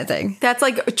traumatizing. That's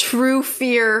like true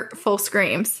fearful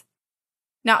screams.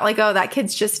 Not like, oh, that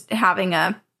kid's just having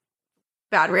a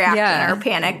bad reaction or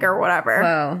panic or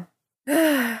whatever.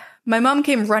 Whoa. My mom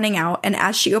came running out, and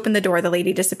as she opened the door, the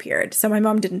lady disappeared. So my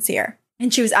mom didn't see her.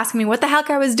 And she was asking me what the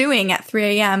heck I was doing at 3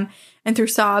 a.m. And through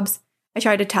sobs, I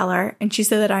tried to tell her. And she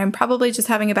said that I'm probably just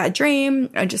having a bad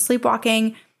dream or just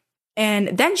sleepwalking.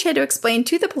 And then she had to explain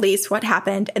to the police what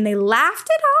happened, and they laughed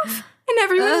it off, and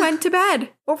everyone went to bed.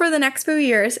 Over the next few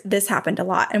years, this happened a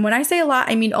lot. And when I say a lot,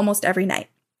 I mean almost every night.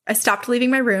 I stopped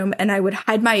leaving my room, and I would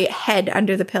hide my head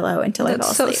under the pillow until I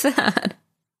fell asleep. So sad.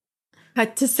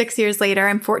 Cut to 6 years later,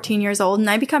 I'm 14 years old, and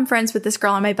I become friends with this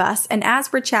girl on my bus. And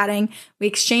as we're chatting, we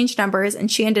exchanged numbers, and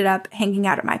she ended up hanging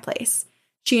out at my place.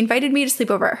 She invited me to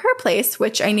sleep over at her place,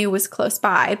 which I knew was close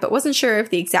by, but wasn't sure of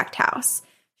the exact house.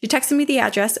 She texted me the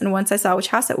address, and once I saw which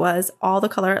house it was, all the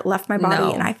color left my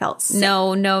body, and I felt sick.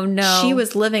 No. She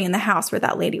was living in the house where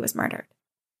that lady was murdered.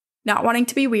 Not wanting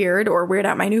to be weird or weird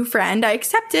out my new friend, I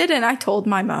accepted, and I told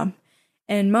my mom.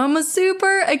 And mom was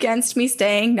super against me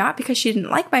staying, not because she didn't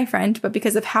like my friend, but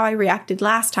because of how I reacted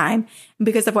last time, and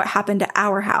because of what happened at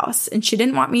our house. And she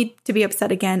didn't want me to be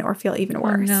upset again or feel even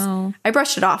worse. Oh, no. I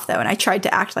brushed it off, though, and I tried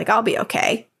to act like I'll be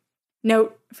okay.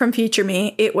 Note from future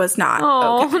me, it was not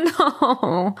okay.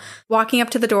 No. Walking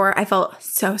up to the door, I felt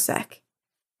so sick.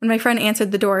 When my friend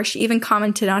answered the door, she even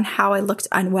commented on how I looked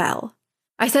unwell.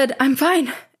 I said, "I'm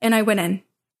fine," and I went in.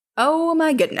 Oh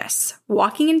my goodness.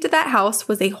 Walking into that house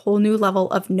was a whole new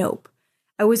level of nope.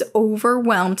 I was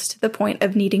overwhelmed to the point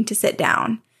of needing to sit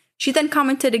down. She then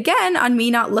commented again on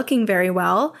me not looking very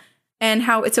well and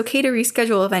how it's okay to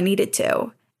reschedule if I needed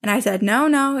to. And I said,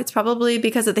 no, it's probably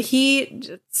because of the heat.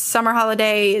 It's summer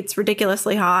holiday. It's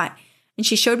ridiculously hot. And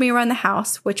she showed me around the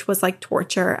house, which was like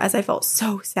torture, as I felt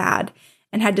so sad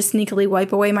and had to sneakily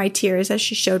wipe away my tears as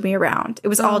she showed me around. It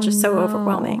was all just so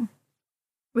overwhelming.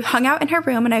 We hung out in her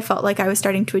room, and I felt like I was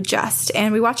starting to adjust.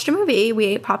 And we watched a movie. We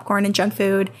ate popcorn and junk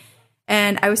food.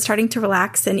 And I was starting to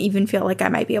relax and even feel like I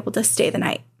might be able to stay the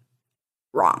night.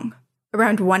 Wrong.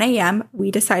 Around 1 a.m.,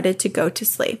 we decided to go to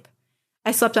sleep.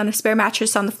 I slept on a spare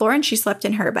mattress on the floor, and she slept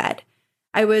in her bed.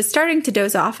 I was starting to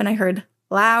doze off, and I heard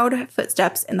loud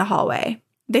footsteps in the hallway.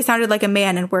 They sounded like a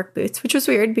man in work boots, which was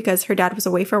weird because her dad was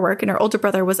away for work, and her older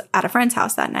brother was at a friend's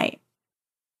house that night.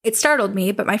 It startled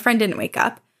me, but my friend didn't wake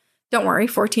up. Don't worry,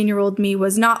 14-year-old me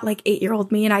was not like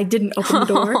 8-year-old me, and I didn't open the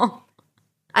door.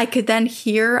 I could then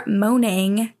hear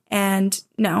moaning, and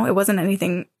no, it wasn't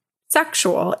anything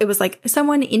sexual. It was like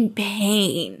someone in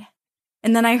pain.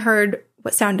 And then I heard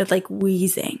what sounded like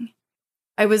wheezing.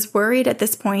 I was worried at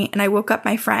this point, and I woke up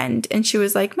my friend, and she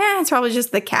was like, "Man, it's probably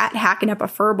just the cat hacking up a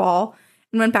fur ball,"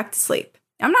 and went back to sleep.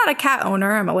 I'm not a cat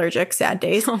owner. I'm allergic, sad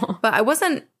days. But I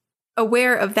wasn't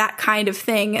aware of that kind of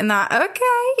thing and thought,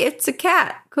 okay, it's a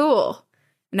cat. Cool.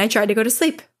 And I tried to go to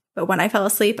sleep. But when I fell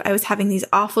asleep, I was having these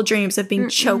awful dreams of being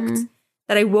choked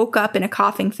that I woke up in a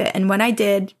coughing fit. And when I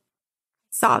did, I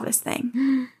saw this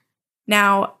thing.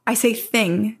 Now, I say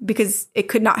thing because it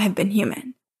could not have been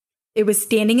human. It was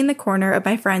standing in the corner of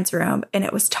my friend's room, and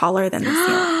it was taller than the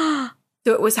ceiling.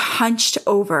 So it was hunched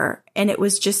over, and it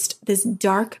was just this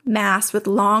dark mass with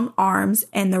long arms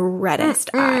and the reddest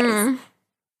eyes.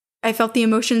 I felt the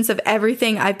emotions of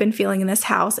everything I've been feeling in this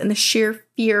house, and the sheer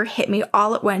fear hit me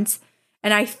all at once,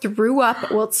 and I threw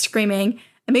up while screaming,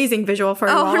 Amazing visual for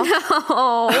you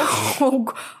all.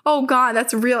 No. Oh, God,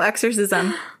 that's real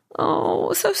exorcism.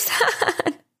 Oh, so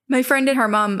sad. My friend and her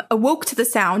mom awoke to the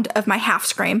sound of my half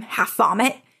scream, half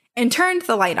vomit, and turned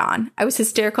the light on. I was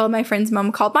hysterical. My friend's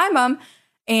mom called my mom,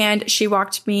 and she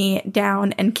walked me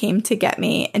down and came to get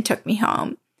me and took me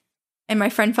home. And my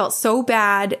friend felt so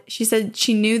bad. She said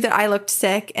she knew that I looked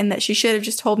sick and that she should have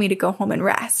just told me to go home and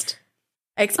rest.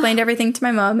 I explained everything to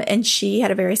my mom, and she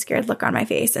had a very scared look on my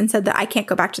face and said that I can't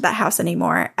go back to that house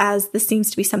anymore, as this seems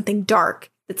to be something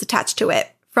dark that's attached to it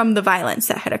from the violence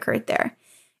that had occurred there.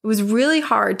 It was really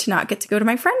hard to not get to go to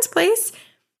my friend's place.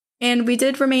 And we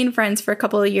did remain friends for a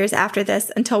couple of years after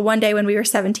this, until one day when we were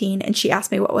 17 and she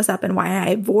asked me what was up and why I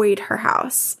avoid her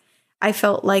house. I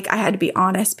felt like I had to be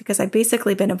honest because I'd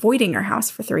basically been avoiding her house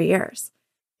for 3 years.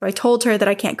 So I told her that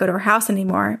I can't go to her house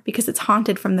anymore because it's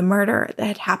haunted from the murder that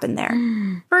had happened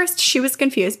there. First, she was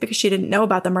confused because she didn't know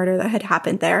about the murder that had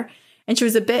happened there. And she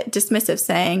was a bit dismissive,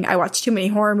 saying I watched too many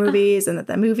horror movies and that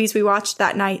the movies we watched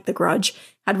that night, The Grudge,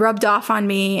 had rubbed off on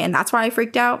me, and that's why I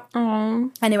freaked out.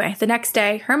 Aww. Anyway, the next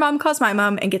day, her mom calls my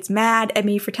mom and gets mad at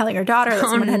me for telling her daughter that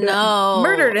someone had been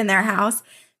murdered in their house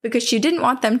because she didn't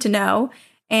want them to know,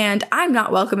 and I'm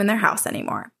not welcome in their house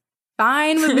anymore.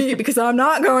 Fine with me because I'm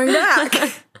not going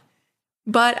back.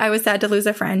 But I was sad to lose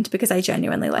a friend because I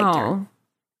genuinely liked her.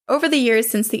 Over the years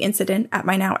since the incident at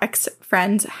my now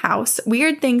ex-friend's house,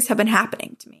 weird things have been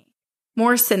happening to me.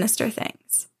 More sinister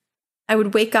things. I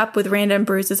would wake up with random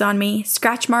bruises on me,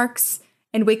 scratch marks,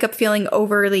 and wake up feeling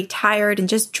overly tired and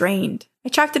just drained. I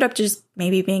chalked it up to just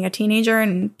maybe being a teenager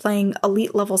and playing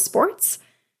elite-level sports.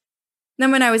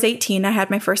 Then when I was 18, I had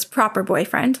my first proper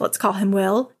boyfriend, let's call him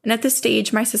Will, and at this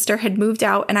stage, my sister had moved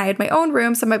out and I had my own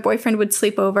room, so my boyfriend would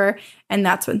sleep over, and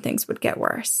that's when things would get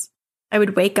worse. I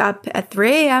would wake up at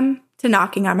 3 a.m. to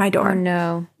knocking on my door. Oh,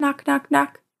 no. Knock, knock,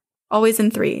 knock. Always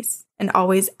in threes and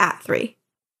always at 3.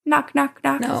 Knock, knock,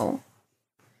 knock. No.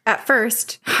 At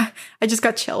first, I just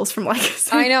got chills from like...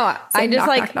 I know. I just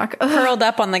knock, knock, knock. curled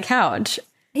up on the couch.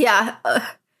 Yeah.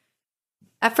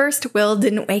 At first, Will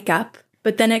didn't wake up,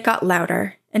 but then it got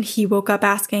louder and he woke up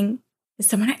asking, "Is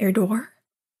someone at your door?"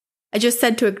 I just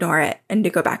said to ignore it and to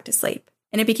go back to sleep.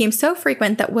 And it became so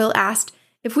frequent that Will asked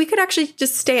if we could actually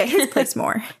just stay at his place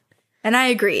more. And I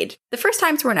agreed. The first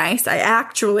times were nice. I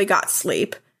actually got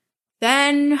sleep.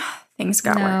 Then things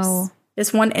got worse.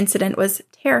 This one incident was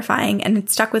terrifying and it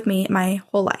stuck with me my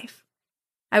whole life.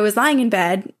 I was lying in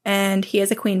bed, and he has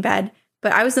a queen bed,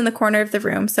 but I was in the corner of the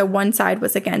room, so one side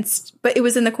was against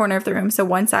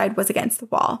the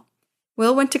wall.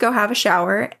 Will went to go have a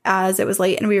shower as it was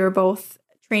late and we were both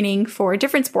training for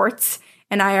different sports,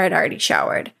 and I had already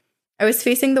showered. I was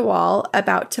facing the wall,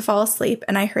 about to fall asleep,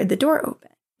 and I heard the door open.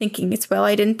 Thinking it's Will,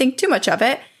 I didn't think too much of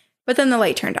it, but then the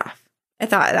light turned off. I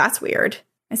thought, that's weird.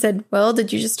 I said, "Will,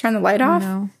 did you just turn the light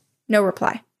off?" No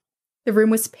reply. The room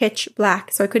was pitch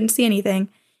black, so I couldn't see anything.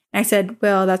 And I said,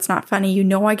 "Will, that's not funny. You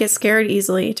know I get scared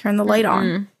easily. Turn the light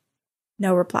on."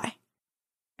 No reply.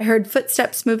 I heard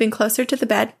footsteps moving closer to the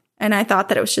bed, and I thought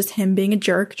that it was just him being a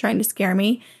jerk, trying to scare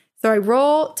me. So I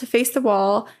roll to face the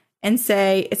wall and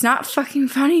say, "It's not fucking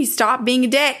funny. Stop being a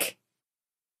dick."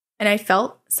 And I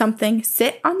felt something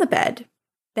sit on the bed,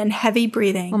 then heavy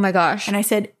breathing. Oh my gosh. And I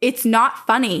said, "It's not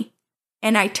funny."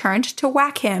 And I turned to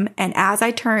whack him. And as I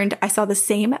turned, I saw the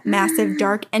same massive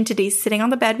dark entity sitting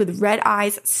on the bed with red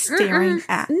eyes staring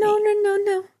at me.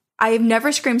 No. I have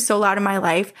never screamed so loud in my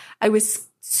life. I was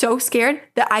so scared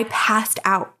that I passed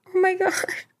out. Oh my God.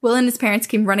 Will and his parents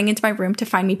came running into my room to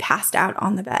find me passed out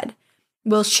on the bed.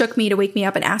 Will shook me to wake me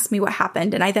up and asked me what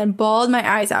happened. And I then bawled my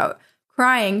eyes out,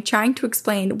 crying, trying to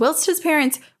explain. Whilst his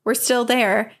parents were still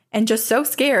there and just so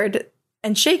scared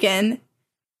and shaken,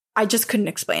 I just couldn't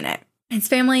explain it. His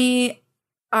family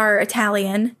are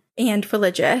Italian and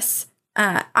religious.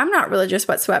 I'm not religious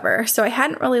whatsoever, so I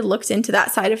hadn't really looked into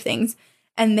that side of things.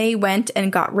 And they went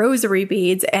and got rosary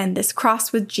beads and this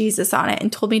cross with Jesus on it and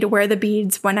told me to wear the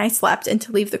beads when I slept and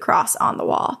to leave the cross on the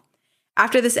wall.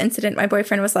 After this incident, my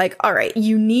boyfriend was like, "All right,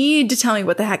 you need to tell me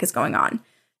what the heck is going on."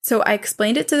 So I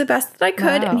explained it to the best that I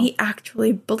could, and he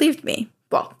actually believed me.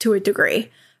 Well, to a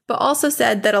degree. But also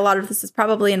said that a lot of this is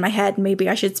probably in my head. Maybe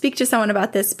I should speak to someone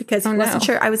about this because he wasn't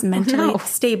sure I was mentally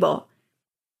stable.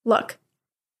 Look,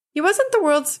 he wasn't the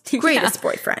world's greatest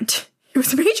boyfriend. He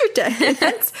was a major dick.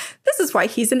 And this is why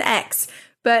he's an ex.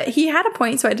 But he had a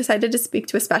point, so I decided to speak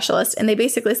to a specialist. And they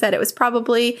basically said it was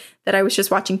probably that I was just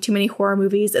watching too many horror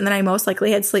movies and that I most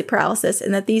likely had sleep paralysis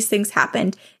and that these things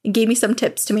happened, and gave me some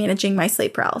tips to managing my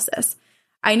sleep paralysis.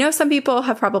 I know some people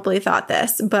have probably thought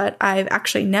this, but I've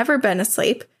actually never been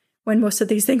asleep when most of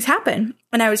these things happen.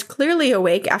 And I was clearly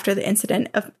awake after the incident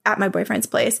at my boyfriend's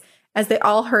place. as they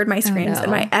all heard my screams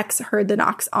and my ex heard the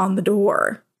knocks on the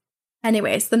door.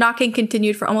 Anyways, the knocking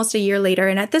continued for almost a year later,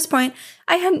 and at this point,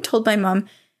 I hadn't told my mom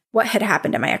what had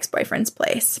happened at my ex-boyfriend's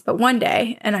place. But one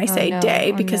day, and I say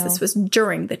day because this was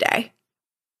during the day,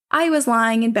 I was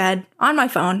lying in bed on my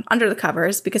phone under the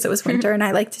covers because it was winter and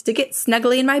I liked to get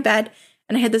snuggly in my bed,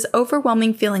 and I had this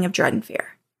overwhelming feeling of dread and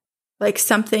fear. Like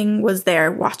something was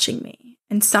there watching me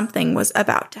and something was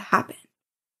about to happen.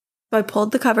 So I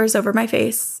pulled the covers over my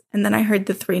face and then I heard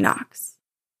the 3 knocks.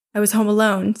 I was home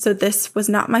alone, so this was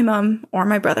not my mom or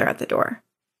my brother at the door.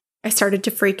 I started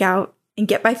to freak out and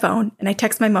get my phone, and I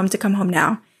text my mom to come home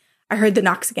now. I heard the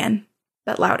knocks again,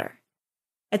 but louder.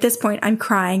 At this point, I'm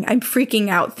crying. I'm freaking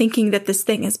out, thinking that this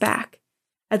thing is back.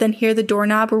 I then hear the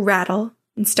doorknob rattle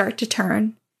and start to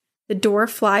turn. The door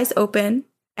flies open,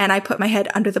 and I put my head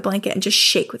under the blanket and just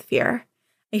shake with fear.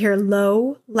 I hear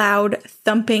low, loud,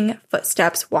 thumping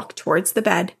footsteps walk towards the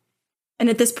bed. And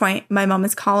at this point, my mom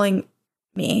is calling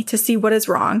me to see what is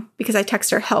wrong because I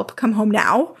text her, help, come home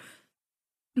now.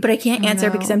 But I can't answer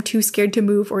because I'm too scared to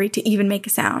move or to even make a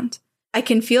sound. I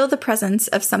can feel the presence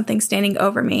of something standing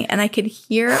over me, and I can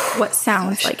hear what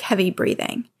sounds like heavy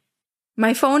breathing.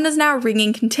 My phone is now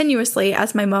ringing continuously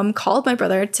as my mom called my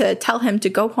brother to tell him to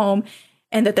go home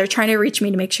and that they're trying to reach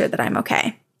me to make sure that I'm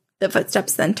okay. The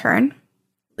footsteps then turn,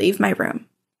 leave my room.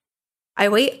 I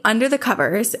wait under the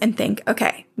covers and think,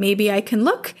 okay, maybe I can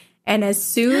look. And as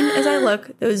soon as I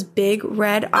look, those big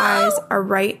red eyes are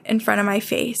right in front of my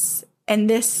face. And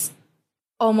this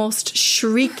almost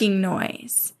shrieking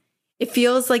noise, it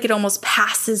feels like it almost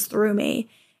passes through me.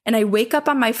 And I wake up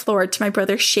on my floor to my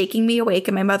brother shaking me awake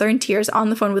and my mother in tears on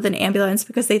the phone with an ambulance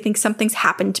because they think something's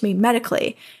happened to me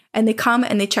medically. And they come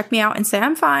and they check me out and say,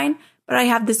 I'm fine. But I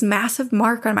have this massive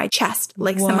mark on my chest,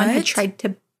 like someone had tried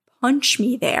to punch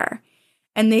me there.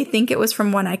 And they think it was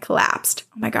from when I collapsed.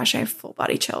 Oh my gosh, I have full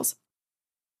body chills.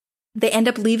 They end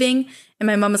up leaving, and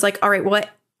my mom is like, all right, what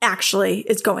actually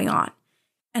is going on?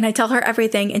 And I tell her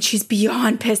everything, and she's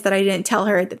beyond pissed that I didn't tell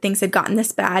her that things had gotten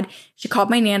this bad. She called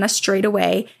my Nana straight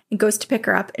away and goes to pick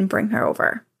her up and bring her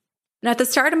over. And at the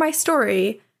start of my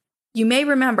story, you may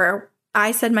remember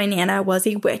I said my Nana was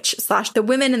a witch / the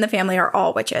women in the family are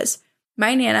all witches.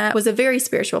 My Nana was a very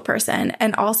spiritual person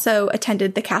and also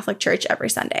attended the Catholic Church every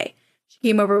Sunday. She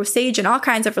came over with sage and all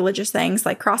kinds of religious things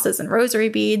like crosses and rosary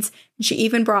beads, and she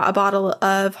even brought a bottle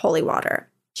of holy water.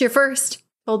 She first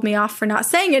told me off for not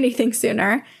saying anything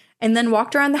sooner, and then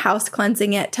walked around the house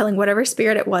cleansing it, telling whatever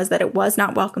spirit it was that it was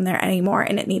not welcome there anymore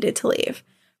and it needed to leave.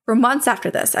 For months after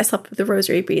this, I slept with the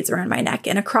rosary beads around my neck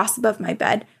and a cross above my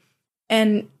bed.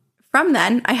 And from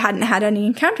then, I hadn't had any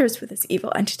encounters with this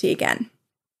evil entity again.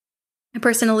 I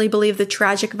personally believe the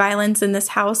tragic violence in this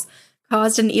house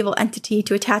caused an evil entity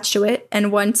to attach to it,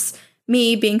 and once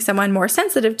me, being someone more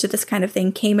sensitive to this kind of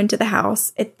thing, came into the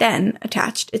house, it then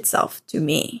attached itself to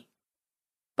me.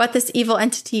 But this evil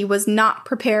entity was not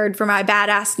prepared for my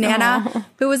badass Nana,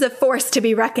 who was a force to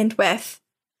be reckoned with.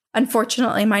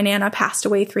 Unfortunately, my Nana passed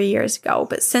away 3 years ago,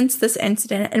 but since this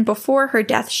incident and before her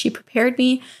death, she prepared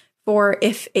me for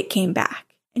if it came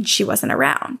back, and she wasn't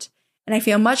around. And I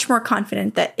feel much more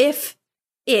confident that if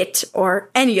it or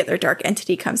any other dark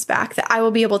entity comes back, that I will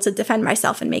be able to defend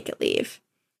myself and make it leave.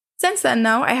 Since then,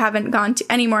 though, I haven't gone to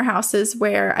any more houses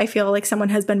where I feel like someone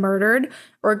has been murdered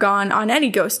or gone on any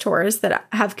ghost tours that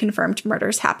have confirmed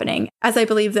murders happening, as I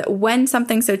believe that when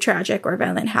something so tragic or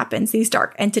violent happens, these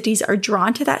dark entities are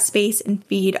drawn to that space and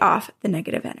feed off the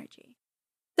negative energy.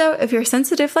 So if you're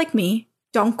sensitive like me,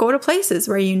 don't go to places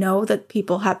where you know that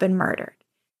people have been murdered.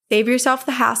 Save yourself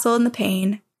the hassle and the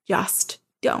pain. Just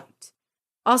don't.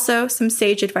 Also, some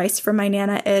sage advice from my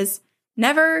Nana is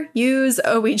never use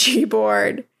a Ouija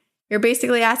board. You're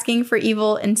basically asking for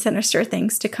evil and sinister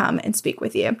things to come and speak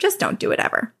with you. Just don't do it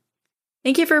ever.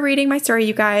 Thank you for reading my story,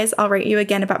 you guys. I'll write you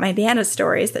again about my Nana's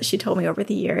stories that she told me over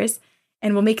the years.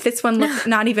 And we'll make this one look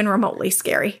not even remotely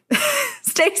scary.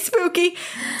 Stay spooky.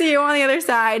 See you on the other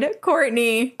side.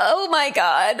 Courtney. Oh my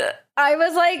God. I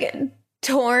was like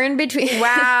torn between.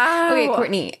 Wow. Okay,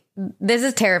 Courtney. This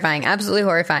is terrifying, absolutely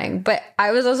horrifying. But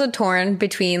I was also torn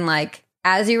between, like,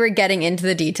 as you were getting into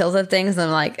the details of things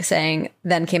and like saying,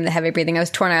 then came the heavy breathing. I was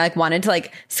torn. I like wanted to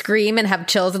like scream and have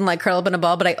chills and like curl up in a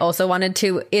ball, but I also wanted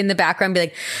to in the background be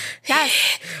like,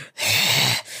 yes.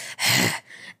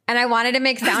 And I wanted to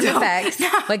make sound effects,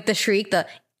 like the shriek, the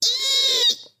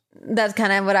that's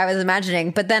kind of what I was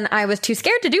imagining. But then I was too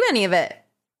scared to do any of it.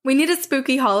 We need a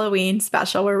spooky Halloween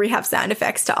special where we have sound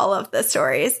effects to all of the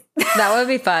stories. That would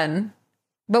be fun.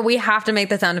 But we have to make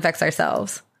the sound effects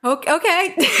ourselves.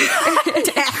 Okay.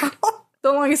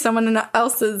 So long as someone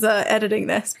else is editing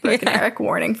this. Broken Eric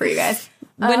warning for you guys.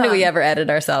 When do we ever edit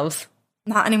ourselves?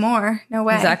 Not anymore. No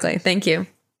way. Exactly. Thank you.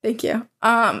 Thank you.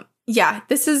 Yeah,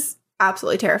 this is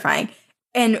absolutely terrifying.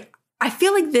 And I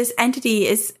feel like this entity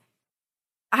is,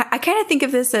 I kind of think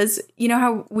of this as, you know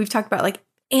how we've talked about like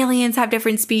aliens have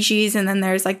different species and then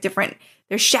there's like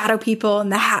there's shadow people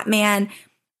and the Hat Man.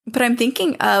 But I'm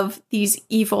thinking of these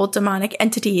evil demonic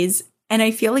entities, and I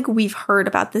feel like we've heard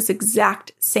about this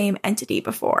exact same entity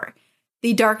before.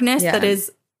 The darkness that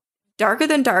is darker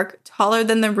than dark, taller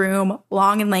than the room,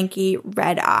 long and lanky,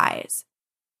 red eyes.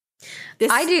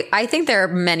 I think there are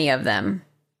many of them.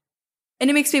 And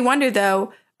it makes me wonder,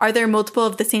 though, are there multiple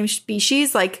of the same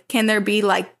species? Like, can there be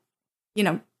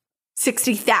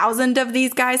 60,000 of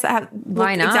these guys that look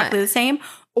exactly the same?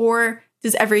 Or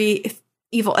does every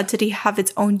evil entity have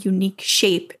its own unique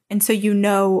shape? And so you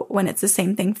know when it's the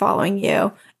same thing following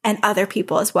you and other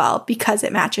people as well because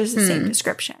it matches the same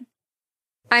description.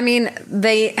 I mean,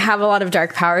 they have a lot of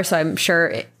dark power, so I'm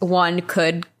sure one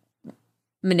could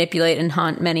manipulate and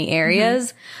haunt many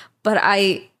areas. But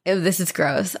this is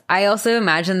gross. I also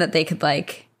imagine that they could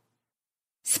like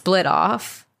split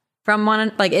off from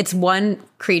one. Like it's one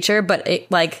creature, but it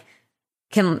like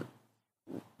can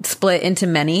split into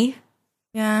many.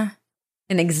 Yeah.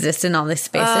 And exist in all these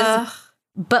spaces.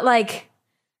 But like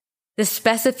the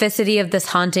specificity of this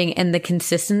haunting and the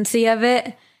consistency of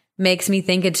it makes me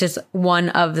think it's just one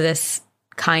of this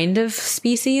kind of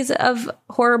species of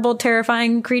horrible,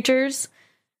 terrifying creatures.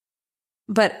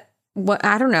 But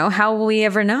I don't know. How will we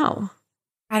ever know?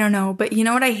 I don't know. But you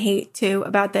know what I hate too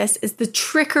about this is the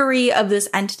trickery of this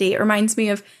entity. It reminds me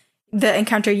of the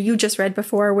encounter you just read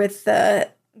before with the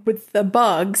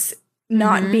bugs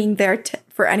not being there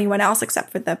for anyone else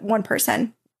except for the one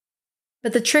person.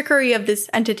 But the trickery of this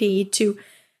entity to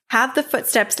have the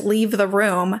footsteps leave the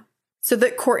room so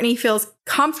that Courtney feels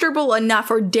comfortable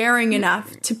enough or daring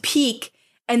enough to peek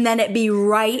and then it be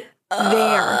right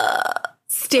there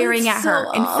staring at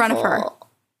her in front of her.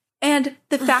 And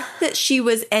the fact that she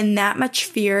was in that much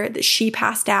fear that she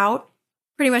passed out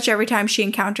pretty much every time she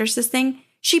encounters this thing,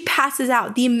 she passes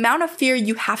out. The amount of fear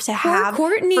you have to have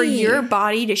for your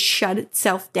body to shut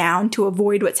itself down to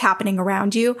avoid what's happening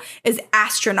around you is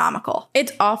astronomical.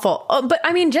 It's awful. Oh, but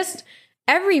I mean, just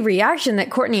every reaction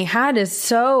that Courtney had is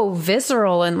so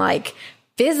visceral and like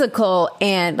physical,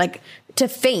 and like to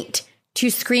faint,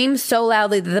 to scream so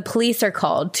loudly that the police are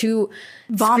called, to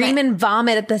scream and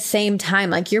vomit at the same time.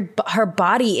 Like her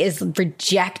body is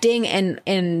rejecting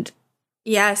and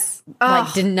yes,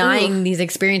 like denying these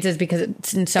experiences because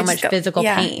it's in so much physical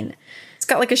pain. It's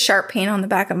got like a sharp pain on the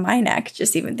back of my neck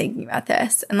just even thinking about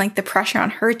this, and like the pressure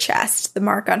on her chest, the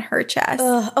mark on her chest.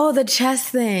 Oh, the chest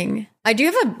thing. I do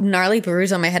have a gnarly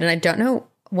bruise on my head and I don't know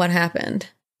what happened.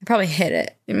 I probably hit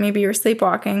it. Maybe you were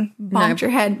sleepwalking, bumped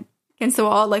your head against the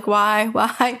wall. Like, why?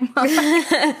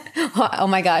 Oh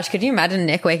my gosh. Could you imagine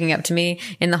Nick waking up to me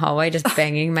in the hallway just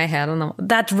banging my head on the wall?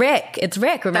 That's Rick. It's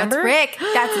Rick, remember? That's Rick.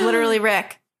 That's literally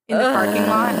Rick in the parking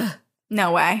lot.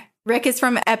 No way. Rick is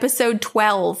from episode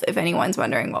 12, if anyone's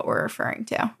wondering what we're referring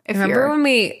to. Remember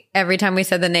when every time we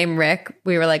said the name Rick,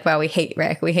 we were like, wow, we hate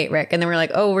Rick. We hate Rick. And then we're like,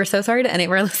 oh, we're so sorry to any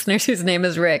of our listeners whose name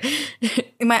is Rick.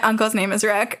 My uncle's name is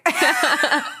Rick.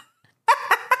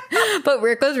 But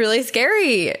Rick was really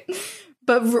scary.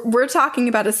 But we're talking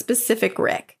about a specific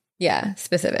Rick. Yeah,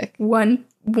 specific. One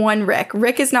Rick.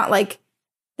 Rick is not like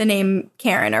the name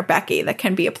Karen or Becky that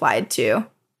can be applied to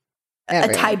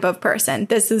everyone. A type of person.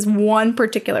 This is one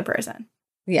particular person.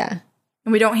 Yeah.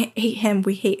 And we don't hate him.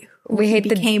 We hate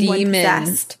the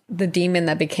demon. The demon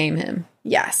that became him.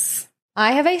 Yes.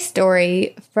 I have a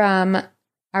story from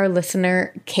our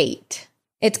listener, Kate.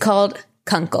 It's called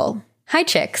Kunkel. Hi,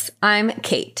 chicks. I'm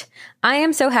Kate. I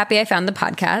am so happy I found the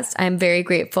podcast. I'm very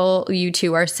grateful you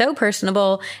two are so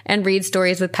personable and read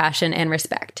stories with passion and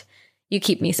respect. You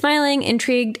keep me smiling,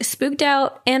 intrigued, spooked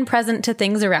out, and present to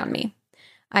things around me.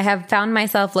 I have found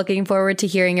myself looking forward to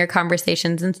hearing your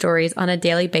conversations and stories on a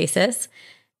daily basis,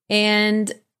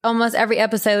 and almost every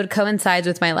episode coincides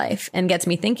with my life and gets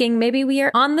me thinking maybe we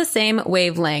are on the same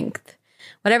wavelength.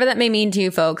 Whatever that may mean to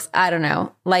you folks, I don't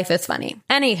know. Life is funny.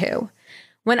 Anywho,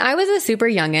 when I was a super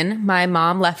youngin', my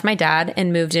mom left my dad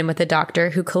and moved in with a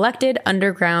doctor who collected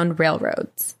underground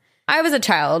railroads. I was a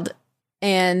child,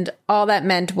 and all that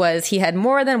meant was he had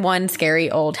more than one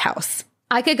scary old house.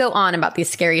 I could go on about these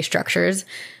scary structures,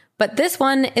 but this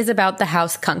one is about the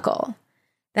house Kunkel.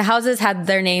 The houses had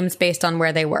their names based on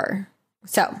where they were.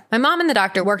 So, my mom and the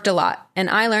doctor worked a lot, and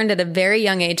I learned at a very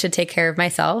young age to take care of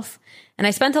myself, and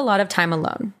I spent a lot of time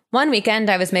alone. One weekend,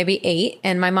 I was maybe 8,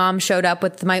 and my mom showed up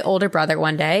with my older brother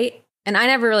one day, and I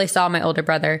never really saw my older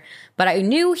brother, but I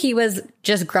knew he was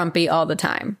just grumpy all the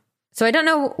time. So I don't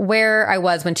know where I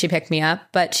was when she picked me up,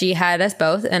 but she had us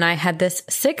both, and I had this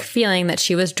sick feeling that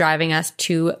she was driving us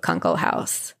to Kunkel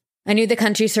House. I knew the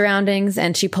country surroundings,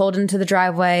 and she pulled into the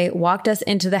driveway, walked us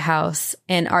into the house,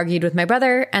 and argued with my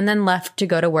brother, and then left to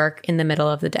go to work in the middle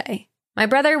of the day. My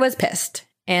brother was pissed,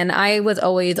 and I was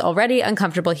always already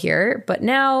uncomfortable here, but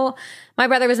now my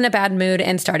brother was in a bad mood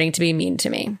and starting to be mean to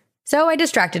me. So I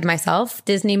distracted myself,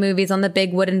 Disney movies on the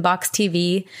big wooden box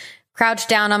TV, crouched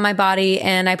down on my body,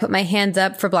 and I put my hands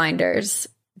up for blinders,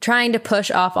 trying to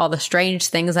push off all the strange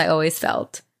things I always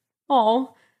felt.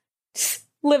 Oh,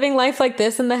 living life like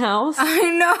this in the house.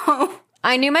 I know.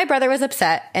 I knew my brother was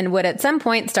upset and would at some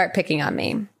point start picking on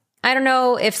me. I don't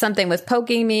know if something was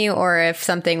poking me or if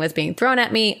something was being thrown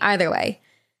at me. Either way,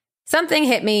 something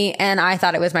hit me and I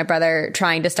thought it was my brother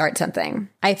trying to start something.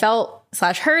 I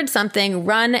felt/heard something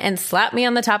run and slap me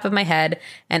on the top of my head,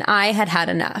 and I had had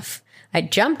enough. I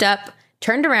jumped up,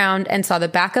 turned around, and saw the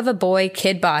back of a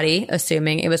boy-kid body,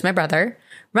 assuming it was my brother,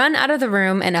 run out of the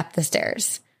room and up the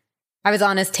stairs. I was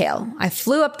on his tail. I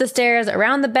flew up the stairs,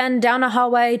 around the bend, down a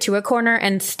hallway, to a corner,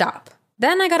 and stop.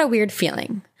 Then I got a weird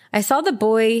feeling. I saw the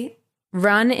boy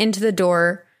run into the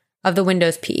door of the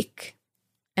window's peak,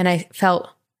 and I felt,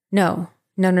 no.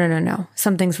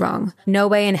 Something's wrong. No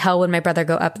way in hell would my brother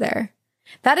go up there.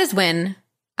 That is when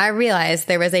I realized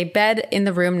there was a bed in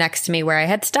the room next to me where I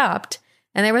had stopped,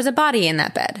 and there was a body in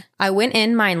that bed. I went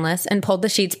in mindless and pulled the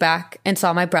sheets back and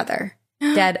saw my brother,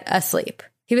 dead asleep.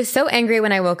 He was so angry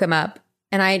when I woke him up,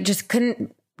 and I just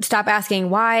couldn't stop asking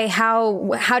why,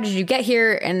 how did you get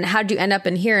here, and how did you end up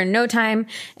in here in no time?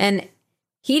 And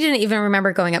he didn't even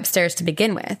remember going upstairs to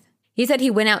begin with. He said he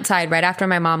went outside right after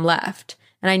my mom left,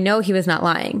 and I know he was not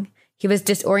lying. He was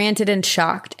disoriented and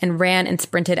shocked and ran and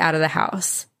sprinted out of the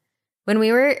house. When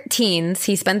we were teens,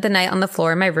 he spent the night on the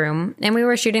floor in my room, and we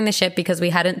were shooting the shit because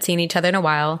we hadn't seen each other in a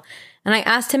while, and I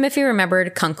asked him if he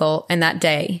remembered Kunkel and that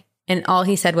day, and all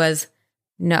he said was,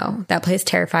 "No, that place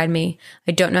terrified me.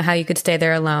 I don't know how you could stay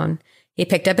there alone." He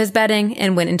picked up his bedding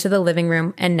and went into the living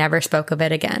room and never spoke of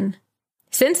it again.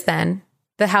 Since then,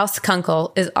 the house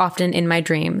Kunkel is often in my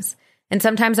dreams, and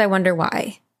sometimes I wonder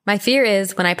why. My fear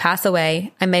is when I pass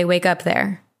away, I may wake up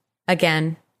there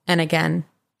again and again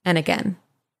and again.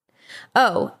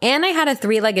 Oh, and I had a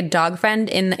 3-legged dog friend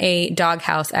in a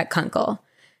doghouse at Kunkel.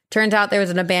 Turns out there was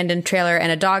an abandoned trailer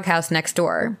and a doghouse next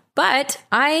door. But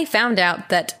I found out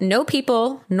that no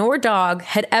people nor dog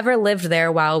had ever lived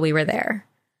there while we were there.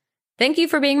 Thank you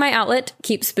for being my outlet.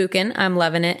 Keep spookin'. I'm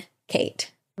loving it.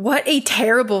 Kate. What a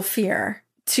terrible fear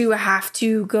to have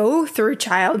to go through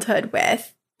childhood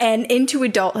with and into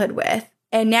adulthood with,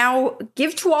 and now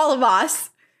give to all of us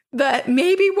that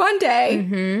maybe one day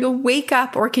you'll wake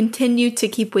up or continue to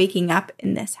keep waking up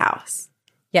in this house.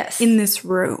 Yes. In this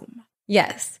room.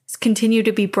 Yes. Continue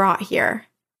to be brought here.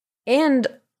 And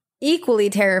equally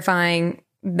terrifying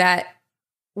that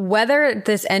whether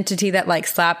this entity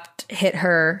that hit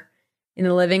her in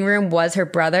the living room was her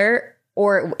brother,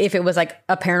 or if it was like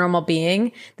a paranormal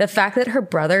being, the fact that her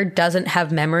brother doesn't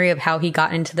have memory of how he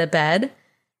got into the bed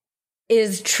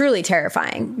is truly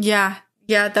terrifying. Yeah.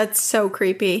 Yeah, that's so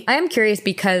creepy. I am curious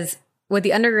because with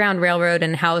the Underground Railroad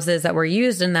and houses that were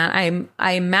used in that,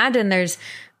 I imagine there's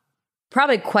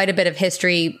probably quite a bit of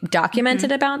history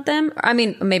documented about them. I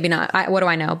mean, maybe not. What do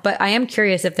I know? But I am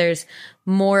curious if there's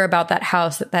more about that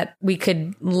house that we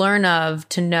could learn of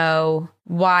to know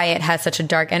why it has such a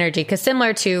dark energy. Because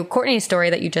similar to Courtney's story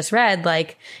that you just read,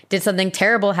 like, did something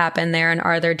terrible happen there? And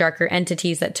are there darker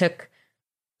entities that took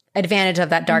advantage of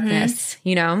that darkness,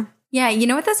 you know? Yeah, you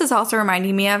know what this is also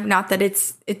reminding me of? Not that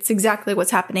it's exactly what's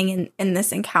happening in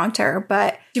this encounter,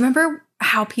 but do you remember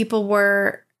how people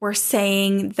were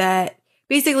saying that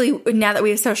basically now that we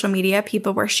have social media,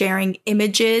 people were sharing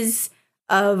images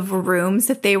of rooms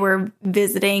that they were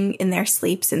visiting in their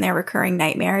sleeps and their recurring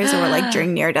nightmares or like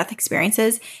during near-death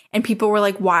experiences. And people were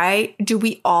like, why do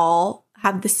we all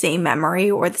have the same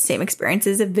memory or the same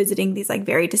experiences of visiting these like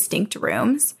very distinct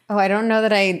rooms? Oh, I don't know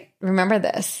that I remember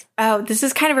this. Oh, this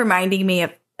is kind of reminding me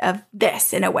of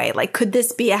this in a way. Like, could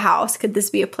this be a house? Could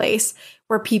this be a place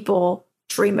where people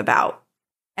dream about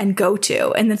and go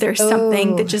to, and that there's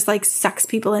something that just like sucks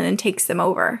people in and takes them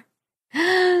over?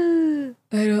 I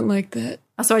don't like that.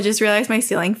 Also, I just realized my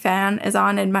ceiling fan is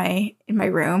on in my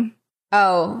room.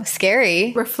 Oh,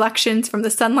 scary. Reflections from the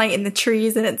sunlight in the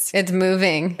trees, and it's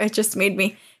moving. It just made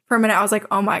me, for a minute, I was like,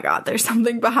 oh my God, there's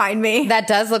something behind me. That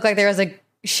does look like there was a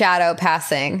shadow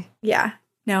passing. Yeah.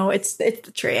 No, it's the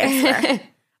tree, I swear.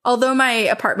 Although my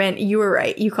apartment, you were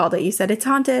right. You called it. You said it's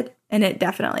haunted, and it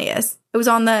definitely is. It was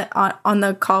on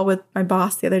the call with my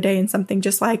boss the other day, and something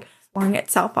just like flung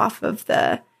itself off of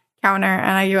the counter,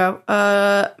 and I go,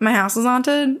 my house is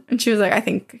haunted? And she was like, I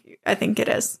think it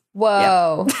is.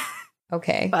 Whoa. Yep.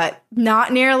 Okay. But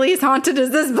not nearly as haunted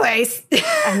as this place.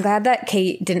 I'm glad that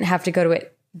Kate didn't have to go to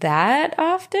it that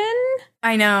often.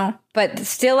 I know. But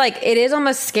still, like, it is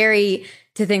almost scary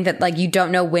to think that, like, you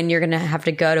don't know when you're going to have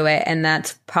to go to it. And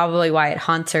that's probably why it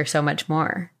haunts her so much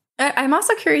more. I'm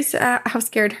also curious how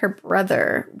scared her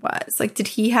brother was. Like, did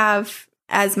he have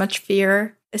as much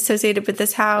fear associated with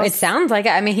this house? It sounds like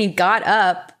it. I mean, he got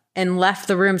up and left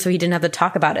the room so he didn't have to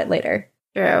talk about it later.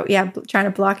 True. Yeah, trying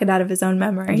to block it out of his own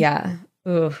memory. Yeah.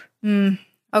 Ooh.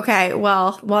 Okay,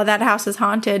 well, while that house is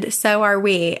haunted, so are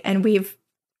we. And we've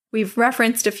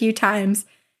referenced a few times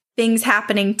things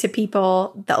happening to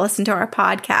people that listen to our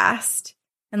podcast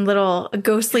and little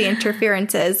ghostly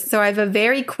interferences. So I have a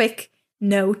very quick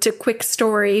note, a quick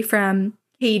story from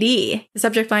Katie. The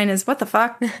subject line is, what the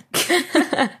fuck?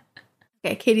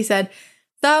 Okay, Katie said,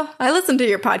 so I listen to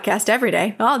your podcast every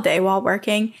day, all day while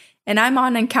working. And I'm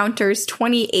on Encounters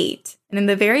 28. And in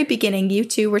the very beginning, you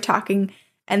two were talking.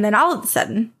 And then all of a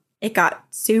sudden, it got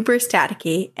super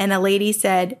staticky. And a lady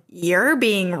said, you're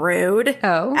being rude.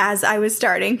 Oh. As I was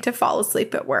starting to fall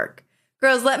asleep at work.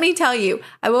 Girls, let me tell you,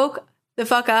 I woke the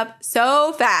fuck up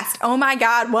so fast. Oh my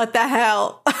God, what the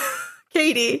hell?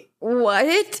 Katie.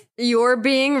 What? You're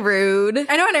being rude.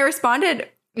 I know. And I responded,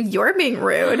 you're being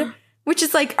rude. Which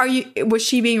is like, was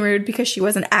she being rude because she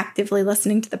wasn't actively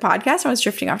listening to the podcast and was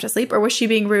drifting off to sleep? Or was she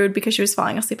being rude because she was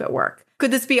falling asleep at work? Could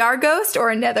this be our ghost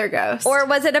or another ghost? Or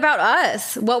was it about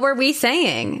us? What were we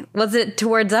saying? Was it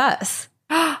towards us?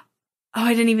 Oh,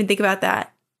 I didn't even think about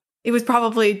that. It was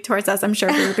probably towards us. I'm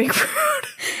sure we were being rude.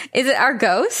 Is it our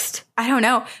ghost? I don't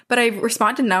know. But I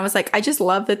responded and I was like, I just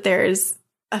love that there's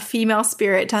a female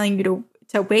spirit telling you to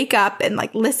wake up and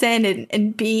like listen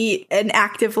and be an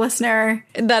active listener.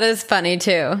 That is funny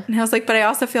too. And I was like, but I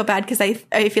also feel bad because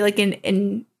I feel like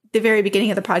in the very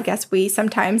beginning of the podcast, we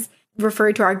sometimes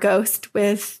refer to our ghost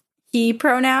with he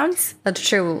pronouns. That's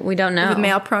true. We don't know. With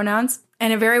male pronouns.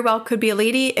 And it very well could be a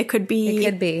lady. It could be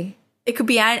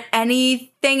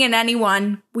anything and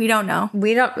anyone. We don't know.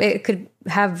 It could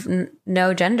have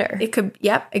no gender. It could.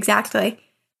 Yep, exactly.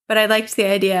 But I liked the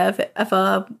idea of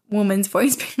a woman's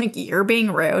voice being like, you're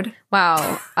being rude.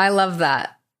 Wow. I love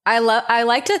that. I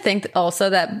like to think also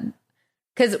that,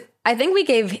 because I think we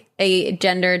gave a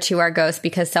gender to our ghost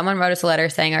because someone wrote us a letter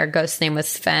saying our ghost's name was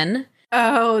Sven.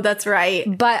 Oh, that's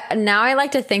right. But now I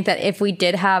like to think that if we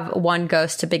did have one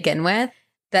ghost to begin with,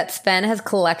 that Sven has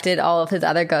collected all of his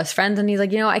other ghost friends. And he's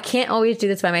like, I can't always do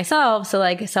this by myself. So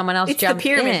like someone else jumped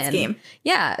in. It's the pyramid scheme.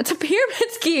 Yeah, it's a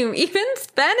pyramid scheme. Even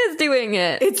Sven is doing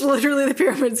it. It's literally the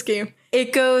pyramid scheme.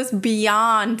 It goes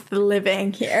beyond the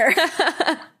living here.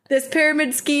 This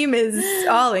pyramid scheme is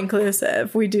all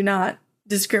inclusive. We do not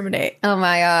discriminate. Oh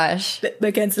my gosh.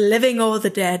 Against living or the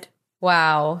dead.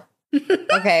 Wow.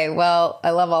 Okay, well, I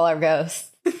love all our ghosts.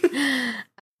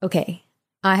 Okay.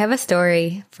 I have a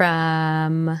story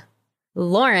from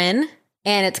Lauren,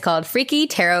 and it's called Freaky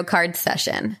Tarot Card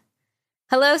Session.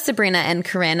 Hello, Sabrina and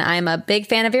Corinne. I'm a big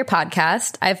fan of your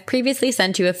podcast. I've previously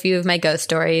sent you a few of my ghost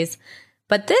stories,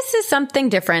 but this is something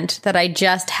different that I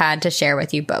just had to share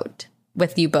with you both. On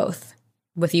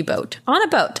a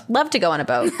boat. Love to go on a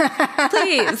boat.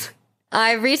 Please.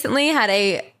 I recently had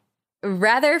a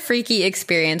rather freaky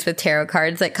experience with tarot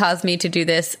cards that caused me to do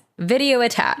this video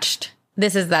attached.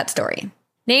 This is that story.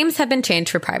 Names have been changed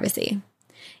for privacy.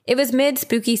 It was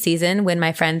mid-spooky season when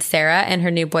my friend Sarah and her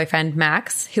new boyfriend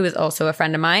Max, who is also a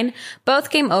friend of mine,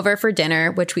 both came over for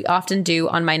dinner, which we often do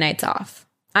on my nights off.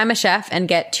 I'm a chef and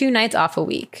get 2 nights off a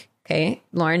week. Okay,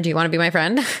 Lauren, do you want to be my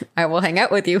friend? I will hang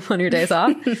out with you on your days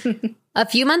off. A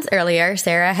few months earlier,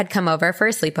 Sarah had come over for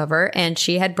a sleepover and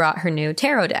she had brought her new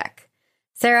tarot deck.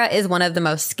 Sarah is one of the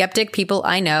most skeptic people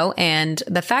I know, and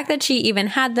the fact that she even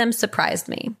had them surprised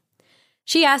me.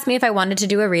 She asked me if I wanted to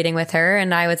do a reading with her,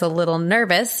 and I was a little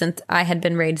nervous since I had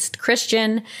been raised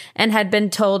Christian and had been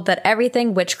told that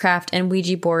everything witchcraft and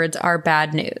Ouija boards are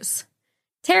bad news.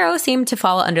 Tarot seemed to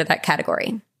fall under that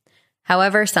category.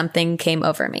 However, something came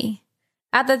over me.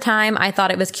 At the time, I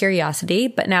thought it was curiosity,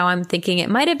 but now I'm thinking it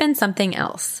might have been something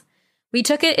else. We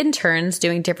took it in turns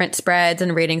doing different spreads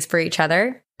and readings for each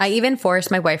other. I even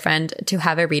forced my boyfriend to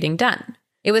have a reading done.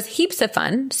 It was heaps of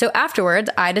fun, so afterwards,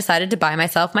 I decided to buy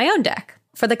myself my own deck.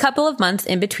 For the couple of months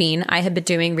in between, I had been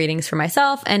doing readings for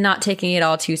myself and not taking it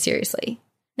all too seriously.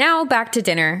 Now, back to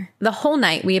dinner. The whole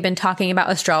night, we had been talking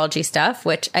about astrology stuff,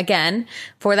 which, again,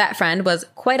 for that friend was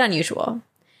quite unusual.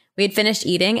 We had finished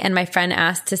eating, and my friend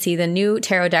asked to see the new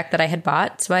tarot deck that I had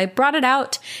bought, so I brought it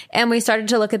out, and we started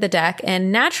to look at the deck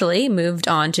and naturally moved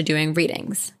on to doing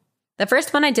readings. The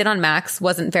first one I did on Max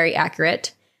wasn't very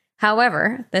accurate.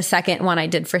 However, the second one I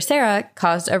did for Sarah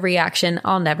caused a reaction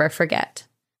I'll never forget.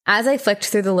 As I flicked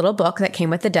through the little book that came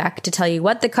with the deck to tell you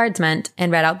what the cards meant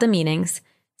and read out the meanings,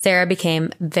 Sarah became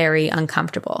very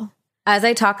uncomfortable. As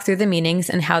I talked through the meanings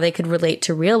and how they could relate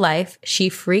to real life, she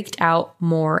freaked out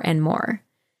more and more.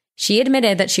 She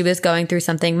admitted that she was going through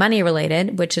something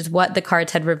money-related, which is what the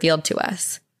cards had revealed to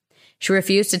us. She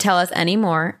refused to tell us any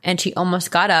more, and she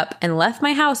almost got up and left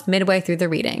my house midway through the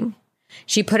reading.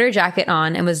 She put her jacket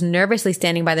on and was nervously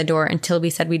standing by the door until we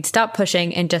said we'd stop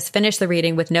pushing and just finish the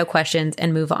reading with no questions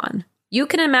and move on. You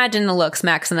can imagine the looks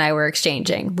Max and I were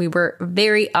exchanging. We were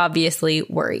very obviously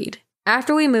worried.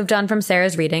 After we moved on from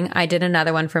Sarah's reading, I did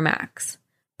another one for Max.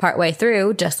 Partway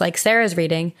through, just like Sarah's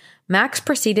reading, Max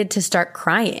proceeded to start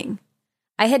crying.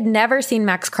 I had never seen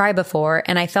Max cry before,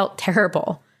 and I felt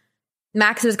terrible.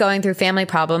 Max was going through family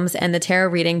problems, and the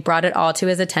tarot reading brought it all to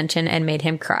his attention and made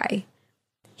him cry.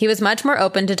 He was much more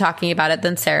open to talking about it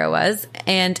than Sarah was,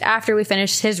 and after we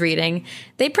finished his reading,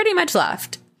 they pretty much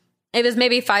left. It was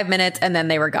maybe 5 minutes, and then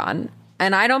they were gone.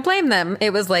 And I don't blame them.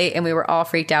 It was late, and we were all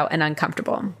freaked out and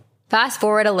uncomfortable. Fast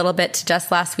forward a little bit to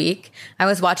just last week, I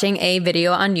was watching a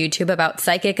video on YouTube about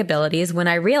psychic abilities when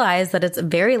I realized that it's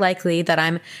very likely that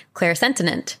I'm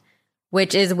clairsentient,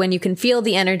 which is when you can feel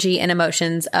the energy and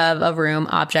emotions of a room,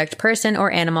 object, person, or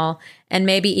animal, and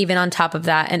maybe even on top of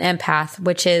that, an empath,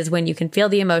 which is when you can feel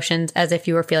the emotions as if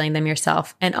you were feeling them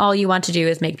yourself, and all you want to do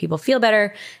is make people feel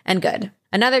better and good.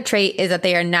 Another trait is that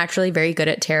they are naturally very good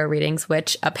at tarot readings,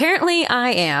 which apparently I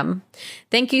am.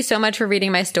 Thank you so much for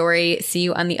reading my story. See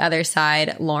you on the other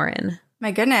side, Lauren.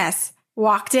 My goodness.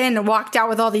 Walked in and walked out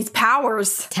with all these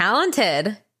powers.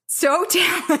 Talented. So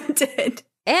talented.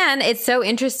 And it's so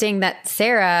interesting that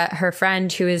Sarah, her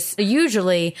friend, who is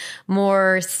usually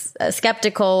more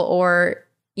skeptical or,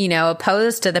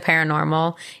 opposed to the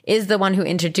paranormal, is the one who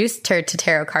introduced her to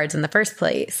tarot cards in the first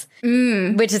place.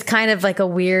 Which is kind of like a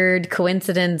weird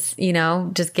coincidence,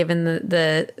 just given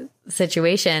the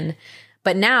situation.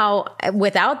 But now,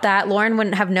 without that, Lauren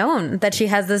wouldn't have known that she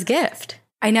has this gift.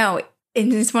 I know.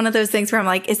 And it's one of those things where I'm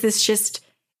like, is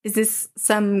this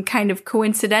some kind of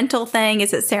coincidental thing?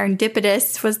 Is it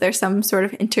serendipitous? Was there some sort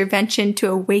of intervention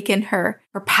to awaken her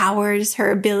powers,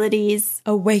 her abilities?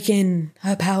 Awaken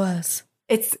her powers.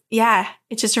 It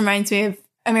just reminds me of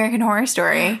American Horror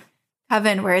Story,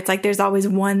 Heaven, where it's like there's always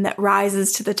one that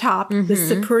rises to the top, the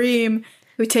Supreme,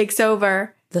 who takes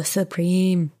over. The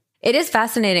Supreme. It is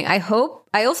fascinating. I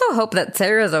also hope that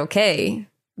Sarah's okay,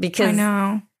 because I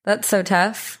know that's so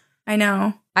tough. I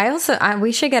know.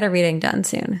 We should get a reading done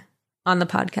soon on the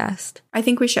podcast. I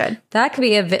think we should. That could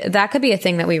be a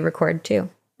thing that we record too.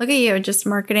 Look at you, just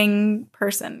marketing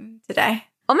person today.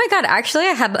 Oh my God. Actually,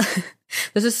 I had,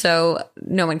 this is so,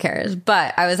 no one cares,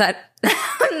 but I was at.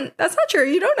 That's not true.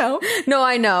 You don't know. No,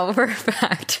 I know for a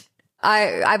fact.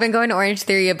 I've been going to Orange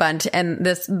Theory a bunch, and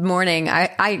this morning,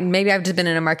 maybe I've just been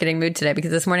in a marketing mood today, because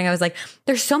this morning I was like,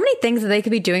 there's so many things that they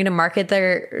could be doing to market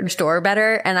their store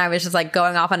better, and I was just like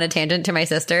going off on a tangent to my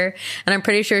sister, and I'm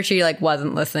pretty sure she like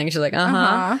wasn't listening. She's like,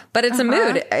 but it's a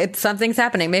mood. It's something's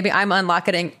happening. Maybe I'm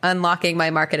unlocking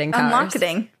my marketing powers.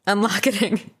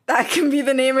 Unlocking. That can be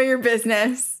the name of your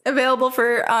business. Available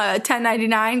for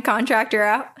 1099 contractor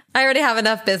app. I already have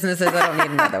enough businesses. I don't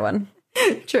need another one.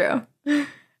 True.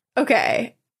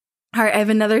 Okay. All right. I have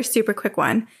another super quick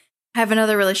one. I have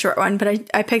another really short one, but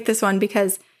I picked this one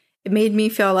because it made me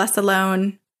feel less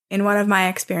alone in one of my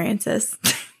experiences.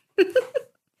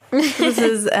 This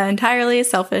is entirely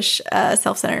selfish,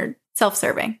 self-centered,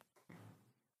 self-serving.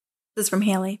 This is from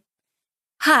Haley.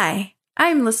 Hi,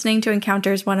 I'm listening to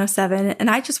Encounters 107, and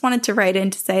I just wanted to write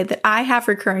in to say that I have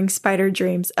recurring spider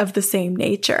dreams of the same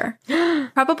nature.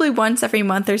 Probably once every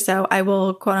month or so, I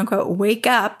will, quote unquote, wake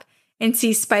up and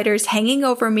see spiders hanging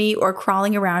over me or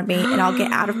crawling around me, and I'll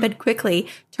get out of bed quickly,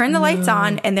 turn the lights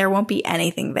on, and there won't be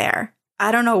anything there.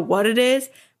 I don't know what it is,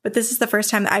 but this is the first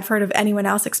time that I've heard of anyone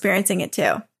else experiencing it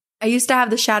too. I used to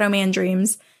have the shadow man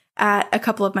dreams at a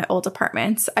couple of my old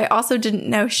apartments. I also didn't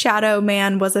know shadow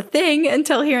man was a thing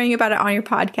until hearing about it on your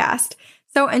podcast.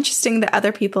 So interesting that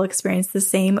other people experience the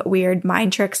same weird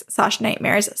mind tricks /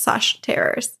 nightmares /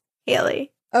 terrors.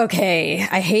 Haley. Okay,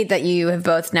 I hate that you have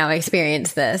both now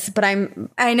experienced this, but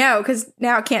I know, because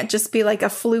now it can't just be like a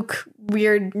fluke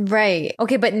weird. Right.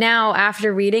 Okay, but now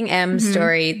after reading M's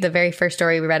story, the very first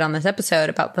story we read on this episode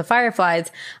about the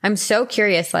fireflies, I'm so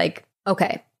curious, like,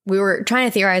 okay, we were trying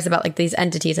to theorize about like these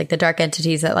entities, like the dark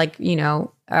entities that like,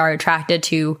 are attracted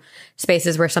to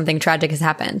spaces where something tragic has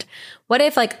happened. What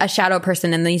if like a shadow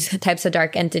person and these types of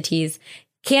dark entities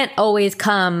can't always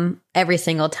come every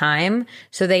single time?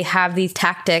 So they have these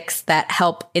tactics that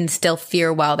help instill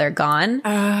fear while they're gone.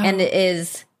 And it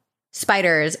is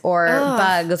spiders or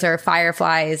bugs or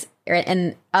fireflies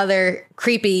and other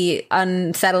creepy,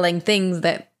 unsettling things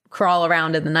that crawl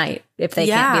around in the night if they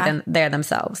can't be there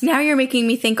themselves. Now you're making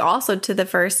me think also to the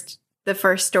first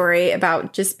story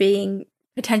about just being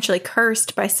potentially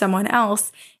cursed by someone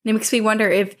else. And it makes me wonder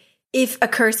if a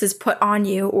curse is put on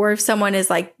you, or if someone is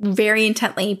like very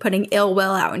intently putting ill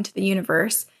will out into the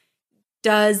universe,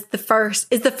 is the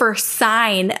first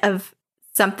sign of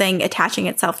something attaching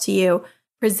itself to you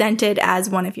presented as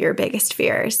one of your biggest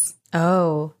fears.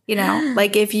 Oh. You know,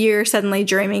 like if you're suddenly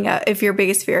dreaming if your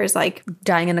biggest fear is like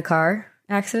dying in a car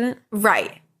accident.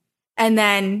 Right. And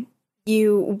then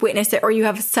you witness it, or you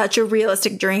have such a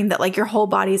realistic dream that like your whole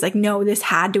body is like, no, this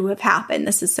had to have happened.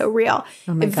 This is so real.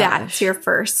 Oh if that's your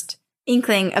first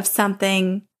inkling of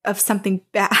something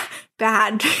bad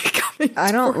coming.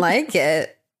 I don't like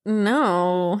it.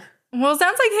 No. Well, it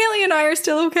sounds like Haley and I are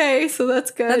still okay, so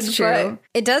that's good. That's true.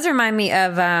 It does remind me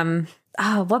of,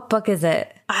 what book is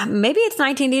it? Maybe it's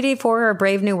 1984 or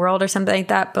Brave New World or something like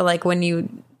that. But like when you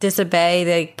disobey,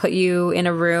 they put you in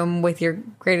a room with your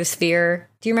greatest fear.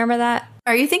 Do you remember that?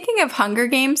 Are you thinking of Hunger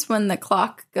Games when the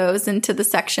clock goes into the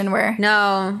section where...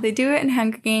 No. They do it in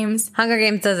Hunger Games. Hunger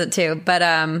Games does it too, but...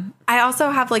 I also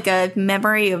have like a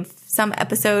memory of some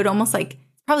episode, almost like,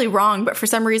 probably wrong, but for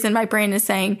some reason my brain is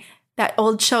saying that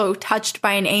old show Touched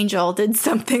by an Angel did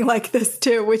something like this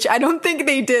too, which I don't think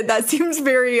they did. That seems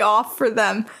very off for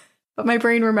them, but my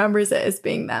brain remembers it as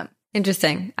being them.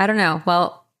 Interesting. I don't know.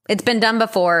 Well... It's been done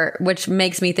before, which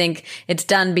makes me think it's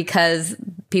done because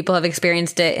people have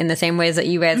experienced it in the same ways that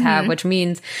you guys have, which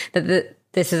means that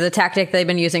this is a tactic they've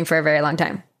been using for a very long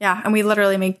time. Yeah, and we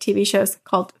literally make TV shows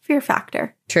called Fear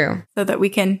Factor. True. So that we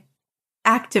can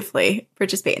actively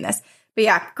participate in this. But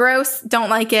yeah, gross, don't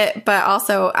like it, but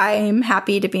also I'm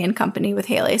happy to be in company with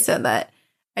Haley so that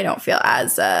I don't feel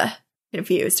as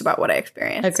confused about what I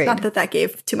experienced. Agreed. Not that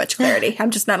gave too much clarity.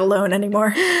 I'm just not alone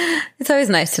anymore. It's always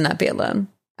nice to not be alone.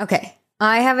 Okay,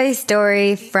 I have a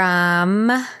story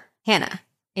from Hannah,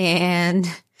 and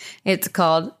it's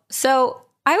called, So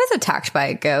I Was Attacked by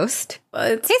a Ghost.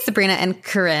 What? Hey, Sabrina and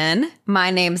Corinne.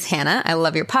 My name's Hannah. I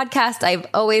love your podcast. I've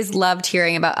always loved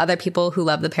hearing about other people who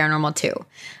love the paranormal too.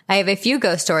 I have a few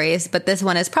ghost stories, but this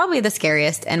one is probably the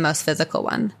scariest and most physical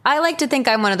one. I like to think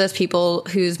I'm one of those people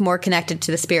who's more connected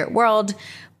to the spirit world,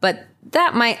 but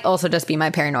that might also just be my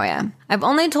paranoia. I've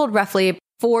only told roughly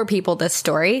 4 people this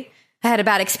story. I had a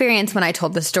bad experience when I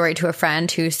told this story to a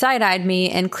friend who side-eyed me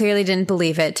and clearly didn't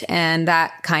believe it, and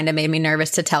that kind of made me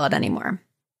nervous to tell it anymore.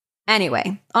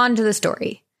 Anyway, on to the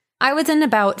story. I was in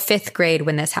about 5th grade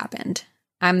when this happened.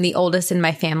 I'm the oldest in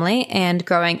my family, and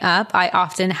growing up, I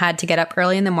often had to get up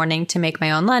early in the morning to make my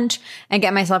own lunch and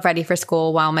get myself ready for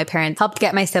school while my parents helped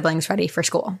get my siblings ready for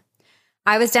school.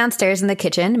 I was downstairs in the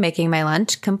kitchen making my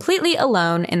lunch, completely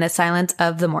alone in the silence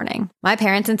of the morning. My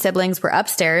parents and siblings were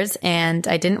upstairs, and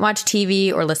I didn't watch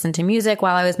TV or listen to music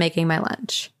while I was making my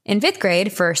lunch. In 5th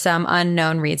grade, for some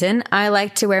unknown reason, I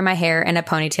liked to wear my hair in a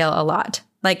ponytail a lot,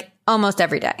 like almost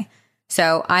every day.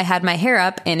 So I had my hair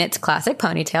up in its classic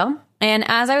ponytail, and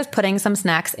as I was putting some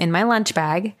snacks in my lunch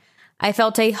bag, I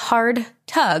felt a hard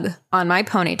tug on my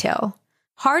ponytail,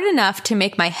 hard enough to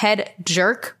make my head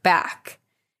jerk back.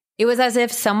 It was as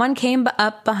if someone came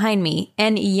up behind me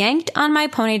and yanked on my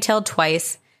ponytail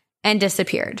twice and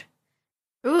disappeared.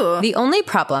 Ooh. The only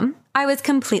problem, I was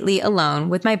completely alone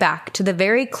with my back to the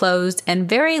very closed and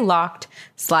very locked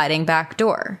sliding back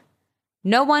door.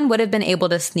 No one would have been able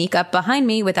to sneak up behind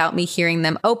me without me hearing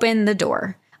them open the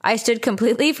door. I stood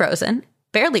completely frozen,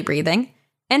 barely breathing,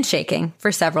 and shaking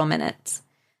for several minutes.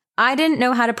 I didn't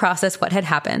know how to process what had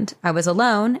happened. I was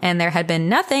alone, and there had been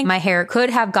nothing my hair could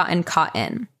have gotten caught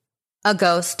in. A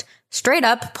ghost straight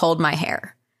up pulled my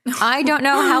hair. I don't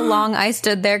know how long I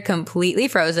stood there completely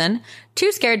frozen,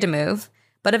 too scared to move,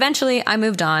 but eventually I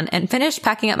moved on and finished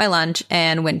packing up my lunch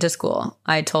and went to school.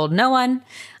 I told no one.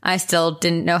 I still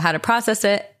didn't know how to process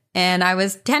it, and I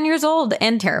was 10 years old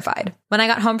and terrified. When I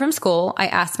got home from school, I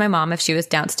asked my mom if she was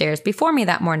downstairs before me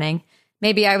that morning.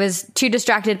 Maybe I was too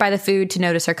distracted by the food to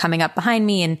notice her coming up behind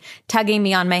me and tugging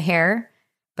me on my hair,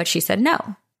 but she said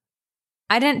no.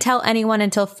 I didn't tell anyone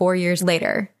until 4 years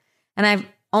later, and I've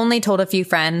only told a few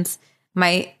friends,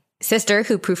 my sister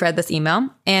who proofread this email,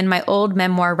 and my old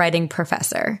memoir writing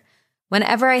professor.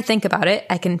 Whenever I think about it,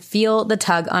 I can feel the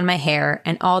tug on my hair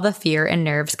and all the fear and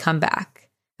nerves come back.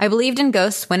 I believed in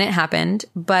ghosts when it happened,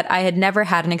 but I had never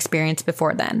had an experience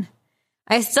before then.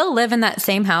 I still live in that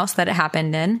same house that it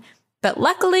happened in, but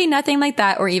luckily nothing like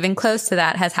that or even close to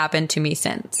that has happened to me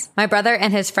since. My brother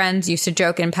and his friends used to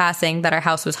joke in passing that our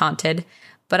house was haunted,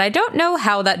 but I don't know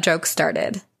how that joke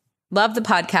started. Love the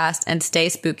podcast and stay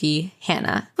spooky,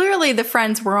 Hannah. Clearly the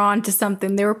friends were on to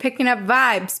something. They were picking up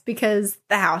vibes because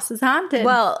the house is haunted.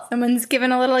 Well, someone's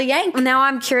giving a little yank. Now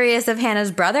I'm curious if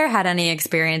Hannah's brother had any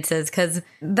experiences, because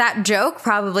that joke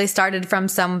probably started from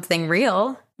something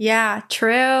real. Yeah,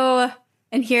 true.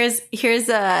 And here's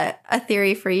a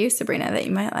theory for you, Sabrina, that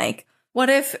you might like. What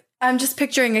if I'm just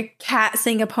picturing a cat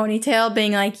seeing a ponytail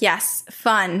being like, yes,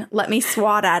 fun, let me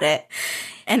swat at it.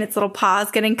 And its little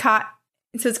paws getting caught.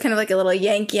 So it's kind of like a little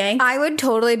yank. I would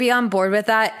totally be on board with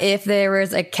that if there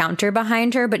was a counter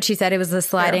behind her, but she said it was a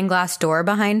sliding glass door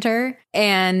behind her.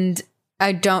 And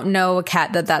I don't know a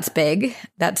cat that's big.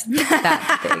 That's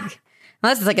that big.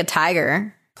 Unless it's like a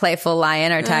tiger, playful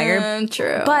lion or tiger.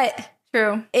 True. But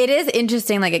true. It is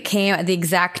interesting. Like, it came at the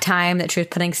exact time that she was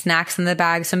putting snacks in the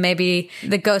bag. So maybe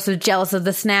the ghost was jealous of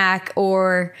the snack,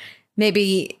 or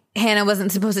maybe Hannah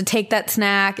wasn't supposed to take that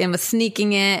snack and was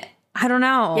sneaking it. I don't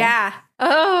know. Yeah.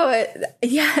 Oh,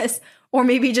 yes. Or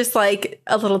maybe just like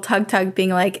a little tug being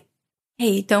like,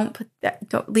 hey, don't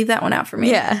leave that one out for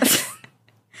me. Yeah.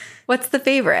 What's the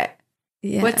favorite?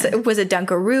 Yeah. Was it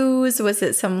Dunkaroos? Was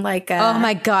it some like oh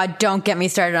my God, don't get me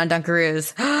started on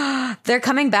Dunkaroos. They're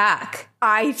coming back.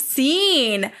 I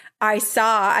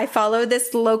followed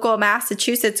this local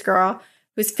Massachusetts girl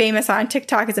who's famous on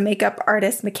TikTok as a makeup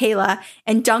artist, Michaela,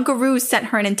 and Dunkaroos sent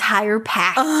her an entire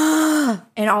pack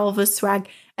and all of this swag.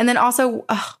 And then also,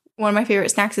 one of my favorite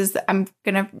snacks is, I'm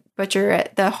going to butcher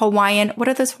it, the Hawaiian. What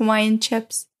are those Hawaiian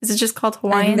chips? Is it just called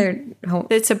Hawaiian?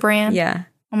 It's a brand? Yeah.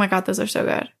 Oh my God, those are so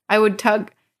good. I would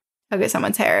tug at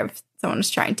someone's hair if someone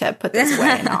was trying to put this away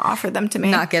and not offer them to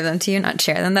me. Not give them to you, not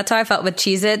share them. That's how I felt with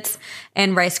Cheez-Its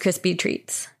and Rice Krispie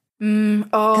treats.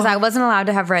 Because I wasn't allowed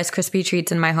to have Rice Krispie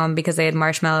treats in my home because they had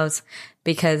marshmallows,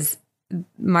 because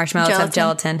marshmallows have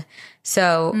gelatin.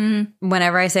 So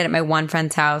whenever I stayed at my one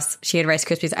friend's house, she had Rice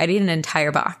Krispies. I'd eat an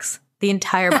entire box. The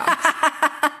entire box.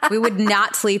 We would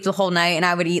not sleep the whole night, and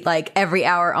I would eat like every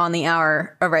hour on the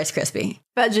hour of Rice Krispie.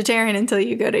 Vegetarian until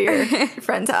you go to your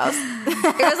friend's house.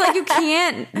 It was like, you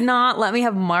can't not let me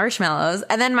have marshmallows.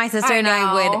 And then my sister and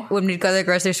I would, when we'd go to the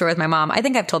grocery store with my mom, I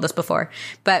think I've told this before,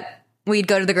 but we'd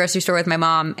go to the grocery store with my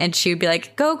mom, and she would be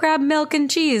like, go grab milk and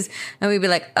cheese. And we'd be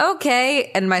like,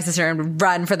 okay. And my sister would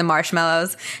run for the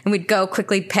marshmallows, and we'd go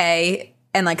quickly pay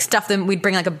and like stuff them. We'd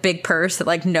bring like a big purse that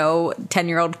like no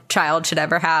 10-year-old child should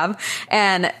ever have,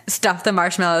 and stuff the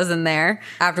marshmallows in there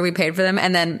after we paid for them.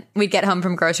 And then we'd get home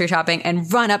from grocery shopping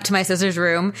and run up to my sister's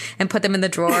room and put them in the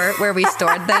drawer where we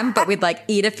stored them. But we'd like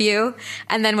eat a few.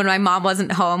 And then when my mom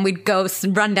wasn't home, we'd go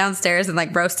run downstairs and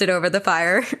like roast it over the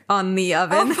fire on the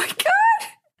oven. Oh my God.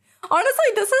 Honestly,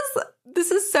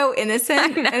 this is so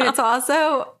innocent. And it's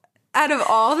also, out of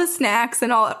all the snacks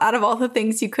and out of all the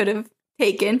things you could have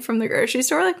taken from the grocery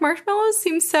store, like marshmallows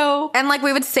seem so... And like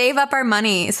we would save up our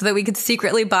money so that we could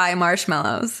secretly buy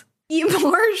marshmallows. Eat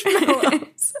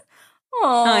marshmallows.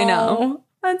 Oh, I know.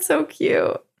 That's so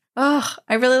cute. Oh,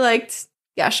 I really liked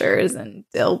Gushers and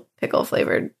dill pickle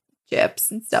flavored chips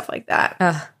and stuff like that.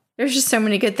 Ugh. There's just so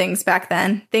many good things back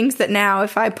then. Things that now,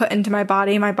 if I put into my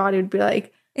body would be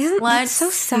like, isn't that so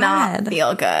sad? Not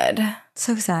feel good.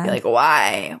 So sad. Be like,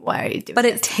 why? Why are you doing But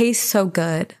this? it tastes so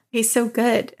good. Tastes so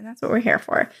good. And that's what we're here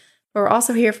for. But we're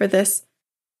also here for this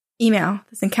email,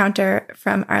 this encounter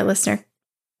from our listener,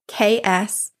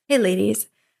 KS. Hey, ladies.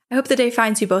 I hope the day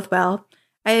finds you both well.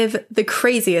 I have the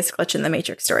craziest glitch in the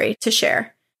Matrix story to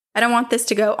share. I don't want this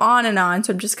to go on and on,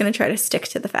 so I'm just going to try to stick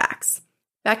to the facts.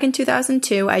 Back in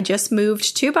 2002, I just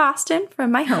moved to Boston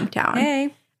from my hometown.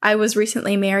 Hey. I was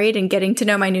recently married and getting to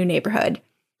know my new neighborhood.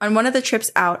 On one of the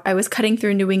trips out, I was cutting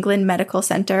through New England Medical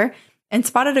Center and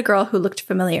spotted a girl who looked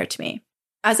familiar to me.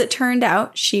 As it turned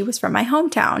out, she was from my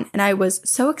hometown, and I was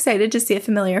so excited to see a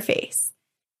familiar face.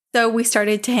 So we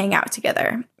started to hang out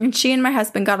together, and she and my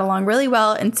husband got along really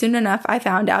well, and soon enough, I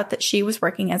found out that she was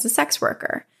working as a sex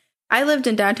worker. I lived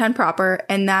in downtown proper,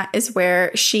 and that is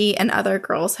where she and other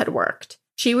girls had worked.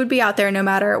 She would be out there no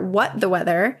matter what the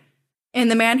weather, and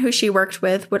the man who she worked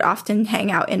with would often hang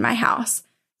out in my house.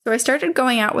 So I started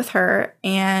going out with her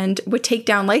and would take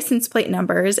down license plate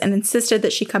numbers and insisted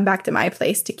that she come back to my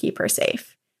place to keep her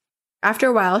safe. After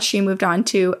a while, she moved on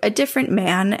to a different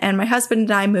man, and my husband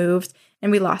and I moved,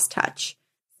 and we lost touch.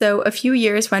 So a few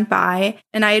years went by,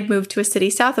 and I had moved to a city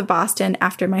south of Boston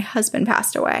after my husband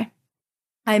passed away.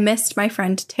 I missed my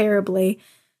friend terribly,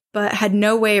 but had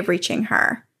no way of reaching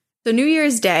her. So New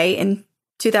Year's Day in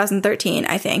 2013,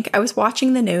 I think, I was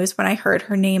watching the news when I heard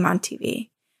her name on TV.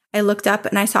 I looked up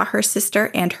and I saw her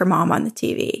sister and her mom on the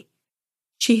TV.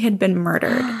 She had been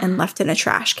murdered and left in a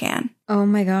trash can. Oh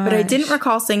my God. But I didn't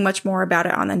recall seeing much more about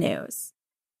it on the news.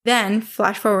 Then,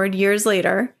 flash forward years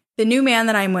later, The new man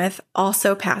that I'm with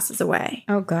also passes away.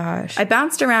 Oh, gosh. I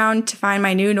bounced around to find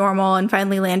my new normal and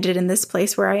finally landed in this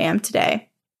place where I am today,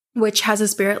 which has a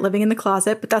spirit living in the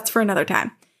closet, but that's for another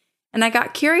time. And I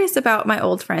got curious about my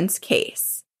old friend's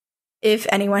case. If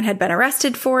anyone had been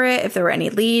arrested for it, if there were any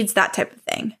leads, that type of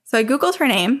thing. So I Googled her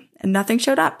name and nothing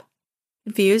showed up.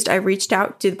 Confused, I reached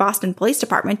out to the Boston Police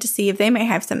Department to see if they may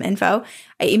have some info.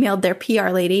 I emailed their PR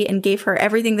lady and gave her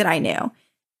everything that I knew.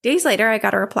 Days later, I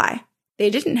got a reply. They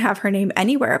didn't have her name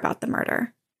anywhere about the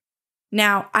murder.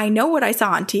 Now, I know what I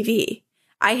saw on TV.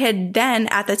 I had then,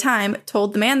 at the time,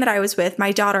 told the man that I was with,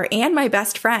 my daughter, and my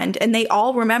best friend, and they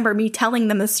all remember me telling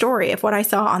them the story of what I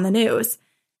saw on the news.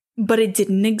 But it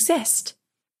didn't exist.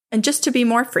 And just to be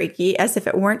more freaky, as if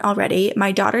it weren't already,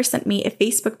 my daughter sent me a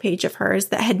Facebook page of hers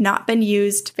that had not been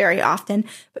used very often,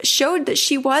 but showed that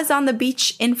she was on the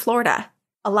beach in Florida,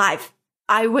 alive.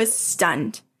 I was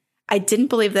stunned. I didn't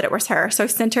believe that it was her, so I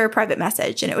sent her a private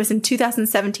message, and it was in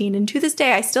 2017, and to this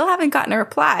day, I still haven't gotten a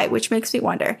reply, which makes me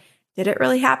wonder, did it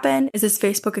really happen? Is this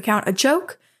Facebook account a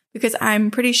joke? Because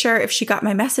I'm pretty sure if she got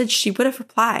my message, she would have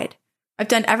replied. I've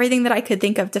done everything that I could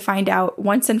think of to find out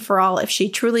once and for all if she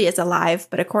truly is alive,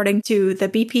 but according to the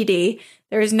BPD,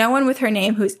 there is no one with her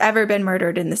name who's ever been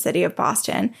murdered in the city of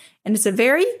Boston, and it's a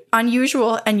very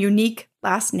unusual and unique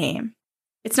last name.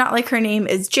 It's not like her name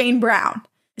is Jane Brown.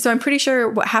 So I'm pretty sure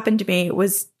what happened to me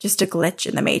was just a glitch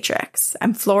in the Matrix.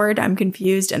 I'm floored, I'm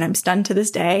confused, and I'm stunned to this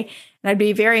day. And I'd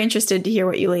be very interested to hear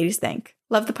what you ladies think.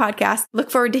 Love the podcast. Look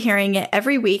forward to hearing it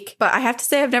every week. But I have to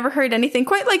say I've never heard anything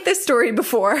quite like this story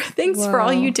before. Thanks for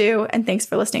all you do. And thanks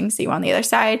for listening. See you on the other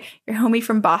side. Your homie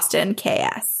from Boston,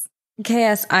 KS.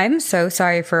 KS, I'm so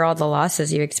sorry for all the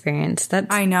losses you experienced.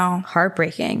 That's I know.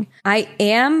 Heartbreaking. I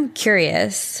am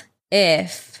curious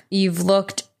if you've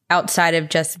looked outside of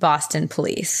just Boston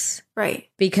police. Right.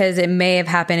 Because it may have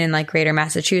happened in like greater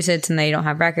Massachusetts and they don't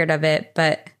have record of it,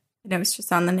 but it was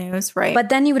just on the news, right? But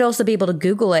then you would also be able to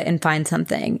Google it and find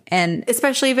something. And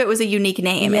especially if it was a unique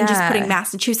name and just putting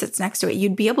Massachusetts next to it,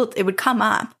 you'd be able to, it would come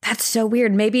up. That's so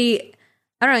weird. Maybe,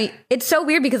 I don't know. It's so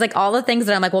weird because like all the things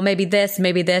that I'm like, well, maybe this,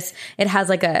 it has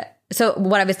like so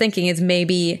what I was thinking is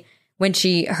maybe when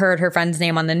she heard her friend's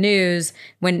name on the news,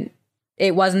 when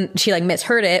it wasn't, she like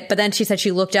misheard it, but then she said she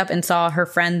looked up and saw her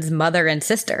friend's mother and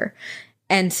sister.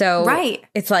 And so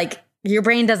it's like your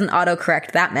brain doesn't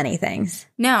autocorrect that many things.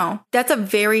 No, that's a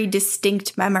very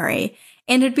distinct memory.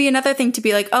 And it'd be another thing to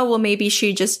be like, oh, well, maybe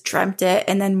she just dreamt it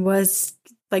and then was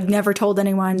like never told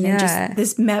anyone. And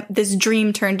just this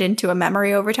dream turned into a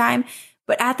memory over time.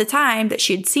 But at the time that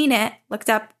she'd seen it,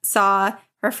 looked up, saw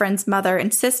her friend's mother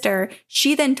and sister,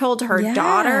 she then told her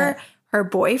daughter, her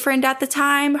boyfriend at the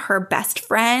time, her best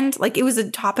friend, like it was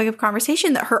a topic of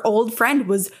conversation that her old friend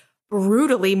was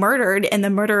brutally murdered and the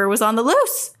murderer was on the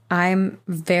loose. I'm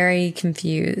very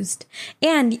confused.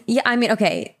 And yeah, I mean,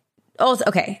 okay. Also,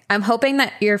 okay. I'm hoping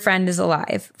that your friend is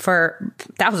alive for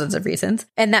thousands of reasons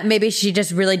and that maybe she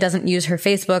just really doesn't use her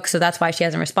Facebook. So that's why she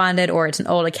hasn't responded, or it's an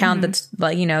old account that's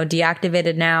like,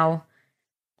 deactivated now.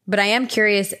 But I am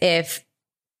curious if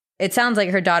it sounds like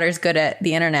her daughter's good at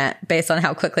the internet based on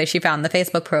how quickly she found the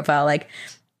Facebook profile. Like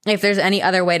if there's any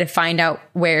other way to find out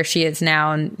where she is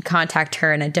now and contact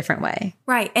her in a different way.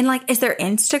 Right. And like, is there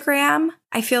Instagram?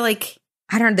 I feel like,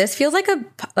 I don't know. This feels like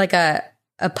a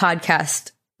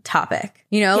podcast topic,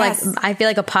 like I feel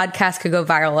like a podcast could go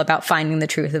viral about finding the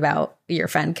truth about your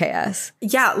friend KS.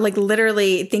 Yeah. Like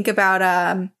literally think about,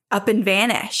 Up and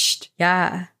Vanished.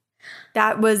 Yeah.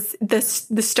 That was the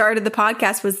start of the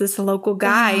podcast was this local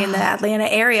guy in the Atlanta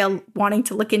area wanting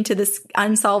to look into this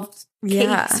unsolved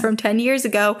case from 10 years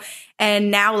ago.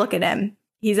 And now look at him.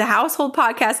 He's a household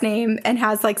podcast name and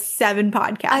has like 7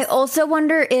 podcasts. I also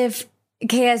wonder if,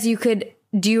 KS,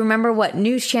 do you remember what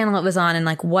news channel it was on and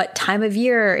like what time of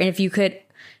year? And if you could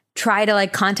try to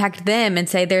like contact them and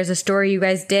say, there's a story you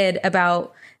guys did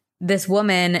about this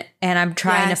woman and I'm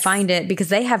trying to find it, because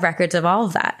they have records of all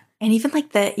of that. And even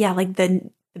like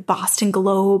the Boston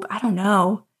Globe. I don't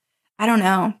know.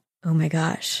 Oh my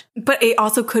gosh. But it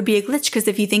also could be a glitch, because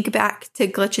if you think back to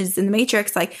glitches in the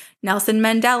Matrix, like Nelson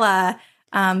Mandela,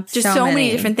 just so many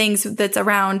different things that's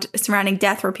surrounding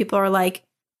death where people are like,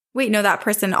 wait, no, that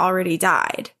person already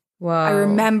died. Whoa. I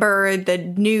remember the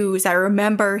news. I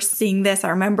remember seeing this. I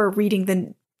remember reading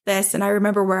this. And I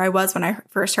remember where I was when I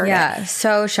first heard it. Yeah,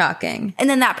 so shocking. And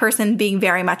then that person being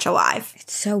very much alive.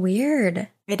 It's so weird.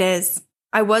 It is.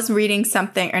 I was reading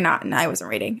something, or not, and I wasn't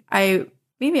reading.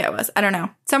 Maybe I was. I don't know.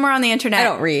 Somewhere on the internet. I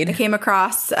don't read. I came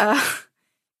across,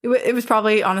 it was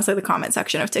probably, honestly, the comment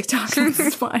section of TikTok.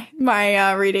 That's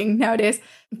my reading nowadays.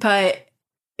 But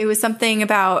it was something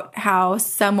about how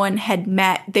someone had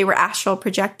met, they were astral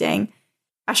projecting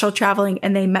astral traveling,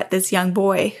 and they met this young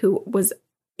boy who was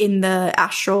in the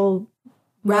astral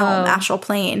realm, astral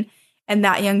plane. And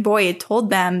that young boy had told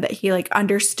them that he like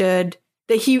understood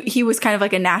that he was kind of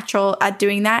like a natural at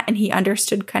doing that. And he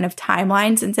understood kind of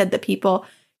timelines, and said that people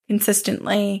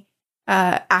consistently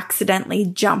accidentally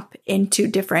jump into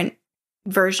different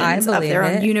versions of their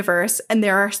own universe. And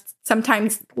there are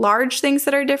sometimes large things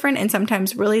that are different, and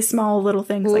sometimes really small little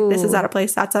things. Like this is out of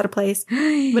place, that's out of place.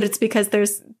 But it's because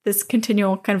there's this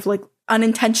continual kind of like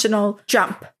unintentional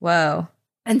jump. Whoa.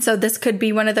 And so this could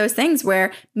be one of those things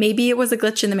where maybe it was a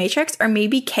glitch in the Matrix, or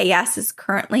maybe KS is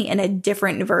currently in a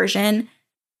different version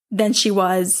than she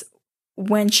was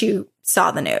when she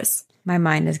saw the news. My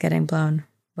mind is getting blown.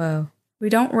 Whoa. We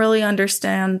don't really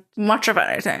understand much of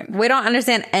anything. We don't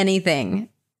understand anything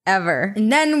ever.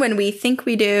 And then when we think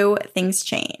we do, things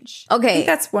change. Okay. I think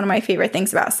that's one of my favorite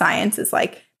things about science is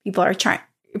like people are trying,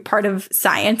 part of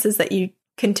science is that you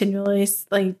continually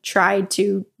like try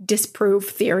to disprove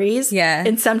theories. Yeah.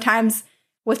 And sometimes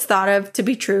what's thought of to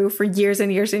be true for years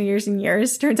and years and years and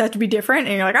years turns out to be different.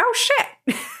 And you're like, oh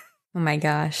shit. Oh my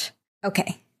gosh.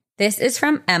 Okay. This is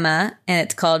from Emma, and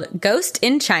it's called Ghost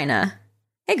in China.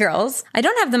 Hey girls, I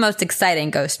don't have the most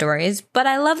exciting ghost stories, but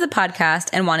I love the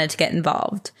podcast and wanted to get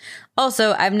involved.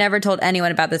 Also, I've never told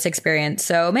anyone about this experience,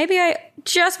 so maybe I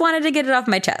just wanted to get it off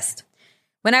my chest.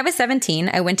 When I was 17,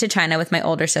 I went to China with my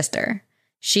older sister.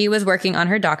 She was working on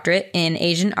her doctorate in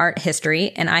Asian art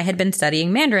history, and I had been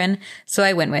studying Mandarin, so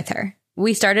I went with her.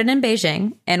 We started in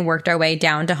Beijing and worked our way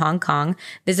down to Hong Kong,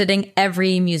 visiting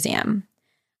every museum.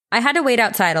 I had to wait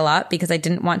outside a lot because I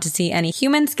didn't want to see any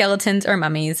human skeletons or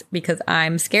mummies because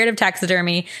I'm scared of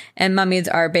taxidermy, and mummies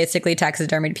are basically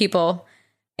taxidermied people,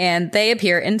 and they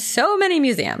appear in so many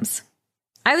museums.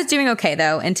 I was doing okay,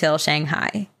 though, until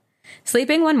Shanghai.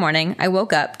 Sleeping one morning, I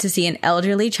woke up to see an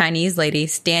elderly Chinese lady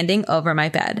standing over my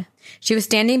bed. She was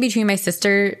standing between my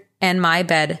sister and my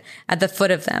bed at the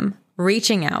foot of them,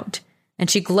 reaching out, and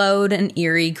she glowed an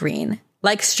eerie green,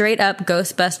 like straight up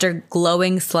Ghostbuster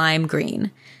glowing slime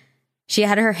green. She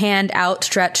had her hand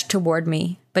outstretched toward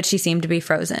me, but she seemed to be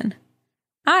frozen.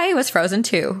 I was frozen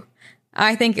too.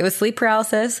 I think it was sleep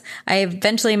paralysis. I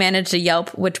eventually managed to yelp,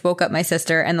 which woke up my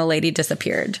sister, and the lady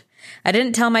disappeared. I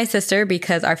didn't tell my sister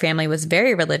because our family was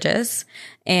very religious,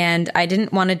 and I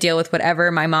didn't want to deal with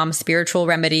whatever my mom's spiritual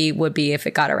remedy would be if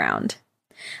it got around.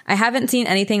 I haven't seen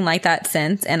anything like that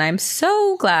since, and I'm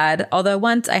so glad, although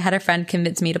once I had a friend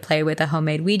convince me to play with a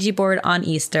homemade Ouija board on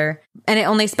Easter, and it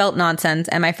only spelt nonsense,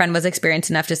 and my friend was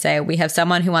experienced enough to say, we have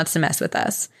someone who wants to mess with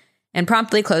us, and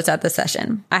promptly closed out the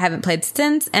session. I haven't played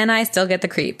since, and I still get the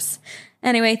creeps.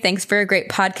 Anyway, thanks for a great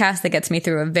podcast that gets me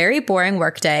through a very boring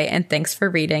workday, and thanks for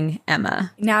reading,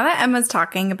 Emma. Now that Emma's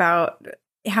talking about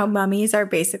how mummies are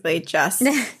basically just,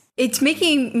 it's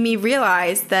making me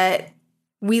realize that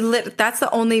that's the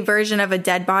only version of a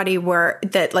dead body where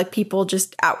that like people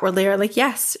just outwardly are like,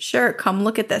 yes, sure, come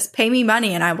look at this, pay me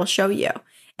money and I will show you.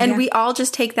 And we all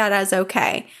just take that as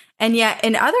okay. And yet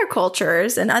in other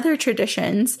cultures and other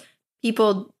traditions,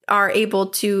 people are able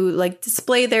to like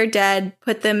display their dead,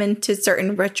 put them into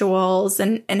certain rituals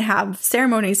and have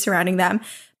ceremonies surrounding them.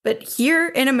 But here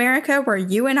in America, where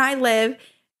you and I live,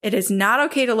 it is not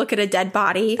okay to look at a dead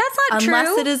body. That's not true.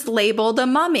 Unless it is labeled a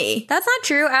mummy. That's not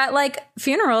true. At like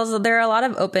funerals, there are a lot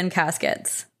of open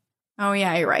caskets. Oh,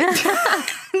 yeah, you're right.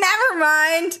 Never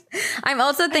mind. I'm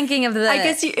also thinking of I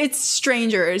guess it's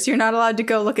strangers. You're not allowed to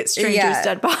go look at strangers'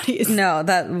 dead bodies. No,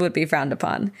 that would be frowned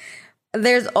upon.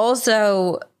 There's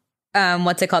also,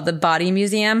 what's it called? The Body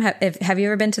Museum. Have you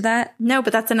ever been to that? No,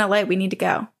 but that's in LA. We need to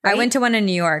go. Right? I went to one in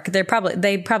New York. They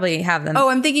probably have them. Oh,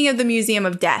 I'm thinking of the Museum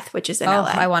of Death, which is in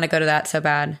LA. I want to go to that so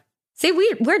bad. See,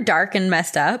 we're dark and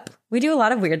messed up. We do a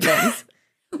lot of weird things.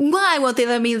 Why won't they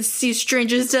let me see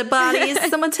strangers' dead bodies?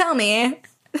 Someone tell me.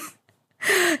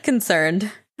 Concerned.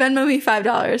 Venmo me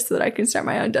 $5 so that I can start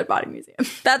my own dead body museum.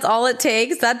 That's all it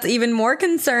takes? That's even more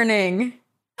concerning.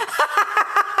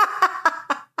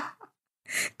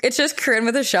 It's just Corinne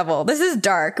with a shovel. This is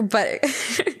dark, but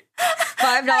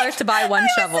 $5 to buy one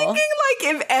shovel. I was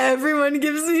thinking like if everyone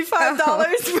gives me $5, but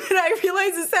I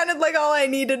realized it sounded like all I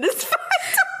needed is $5.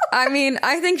 I mean,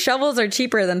 I think shovels are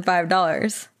cheaper than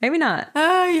 $5. Maybe not.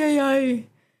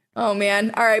 Oh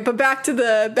man. All right, but back to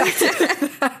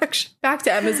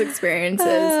Emma's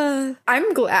experiences.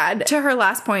 I'm glad, to her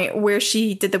last point where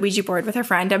she did the Ouija board with her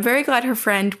friend, I'm very glad her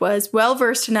friend was well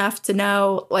versed enough to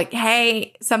know like,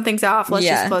 hey, something's off. Let's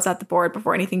just close out the board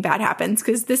before anything bad happens.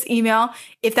 Because this email,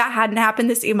 if that hadn't happened,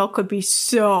 this email could be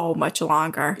so much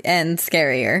longer and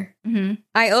scarier.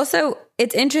 Mm-hmm.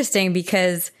 It's interesting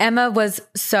because Emma was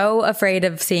so afraid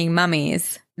of seeing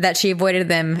mummies that she avoided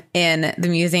them in the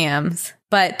museums,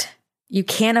 but you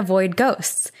can't avoid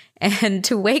ghosts. And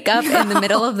to wake up in the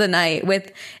middle of the night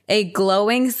with a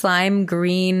glowing slime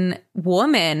green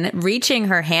woman reaching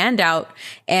her hand out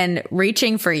and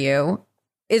reaching for you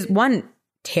is, one,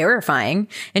 terrifying,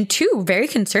 and two, very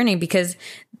concerning, because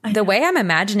the way I'm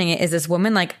imagining it is this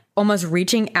woman like almost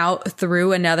reaching out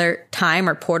through another time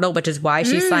or portal, which is why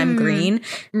she's slime green,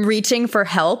 reaching for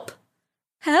help.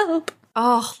 Help.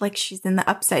 Oh, like she's in the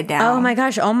Upside Down. Oh my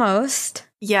gosh, almost.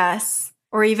 Yes.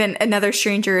 Or even another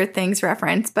Stranger Things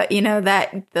reference, but you know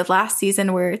that the last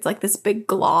season where it's like this big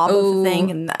glob of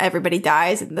thing and everybody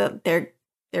dies and their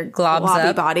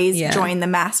globby bodies join the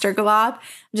master glob.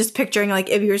 I'm just picturing like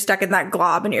if you were stuck in that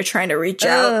glob and you're trying to reach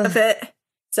out of it.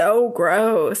 So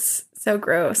gross. So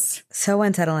gross. So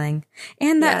unsettling.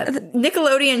 And that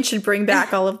Nickelodeon should bring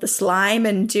back all of the slime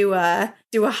and do a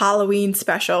Halloween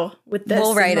special with this.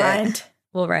 We'll write it.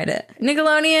 We'll write it.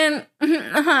 Nickelodeon,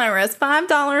 hire us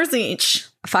 $5 each.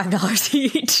 $5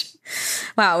 each.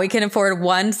 Wow, we can afford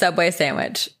one Subway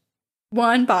sandwich.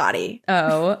 One body.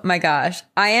 Oh my gosh.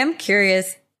 I am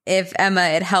curious if Emma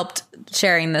had helped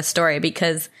sharing this story,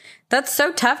 because that's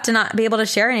so tough to not be able to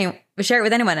share it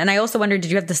with anyone. And I also wonder,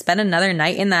 did you have to spend another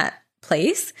night in that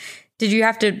place? Did you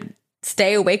have to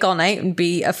stay awake all night and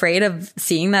be afraid of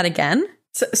seeing that again?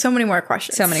 So many more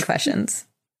questions. So many questions.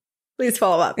 Please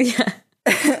follow up. Yeah.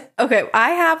 Okay,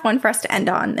 I have one for us to end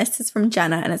on. This is from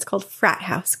Jenna, and it's called Frat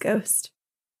House Ghost.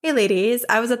 Hey, ladies.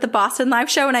 I was at the Boston Live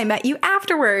show, and I met you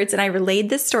afterwards, and I relayed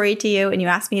this story to you, and you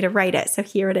asked me to write it, so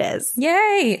here it is.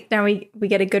 Yay! Now we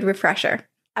get a good refresher.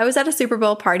 I was at a Super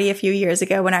Bowl party a few years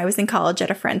ago when I was in college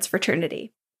at a friend's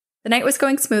fraternity. The night was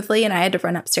going smoothly, and I had to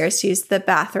run upstairs to use the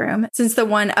bathroom, since the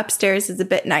one upstairs is a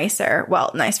bit nicer.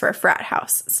 Well, nice for a frat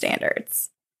house standards.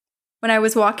 When I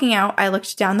was walking out, I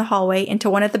looked down the hallway into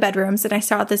one of the bedrooms, and I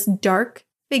saw this dark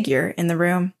figure in the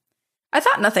room. I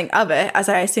thought nothing of it, as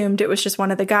I assumed it was just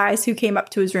one of the guys who came up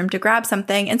to his room to grab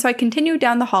something, and so I continued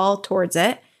down the hall towards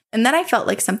it, and then I felt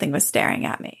like something was staring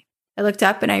at me. I looked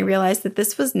up, and I realized that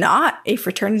this was not a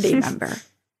fraternity member.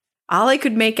 All I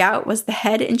could make out was the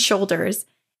head and shoulders,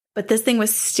 but this thing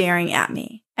was staring at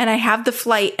me. And I have the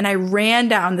flight, and I ran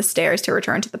down the stairs to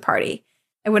return to the party.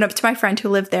 I went up to my friend who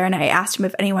lived there, and I asked him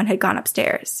if anyone had gone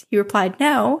upstairs. He replied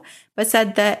no, but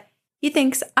said that he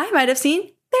thinks I might have seen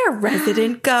their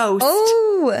resident ghost.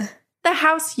 Oh! The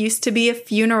house used to be a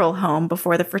funeral home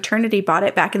before the fraternity bought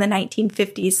it back in the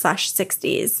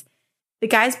 1950s/60s. The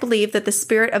guys believe that the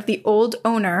spirit of the old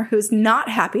owner, who's not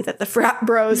happy that the frat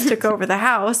bros took over the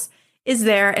house, is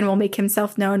there and will make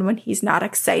himself known when he's not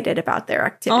excited about their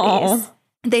activities. Aww.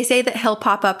 They say that he'll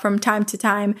pop up from time to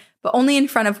time, but only in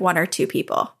front of one or two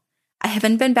people. I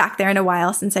haven't been back there in a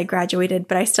while since I graduated,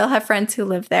 but I still have friends who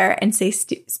live there and say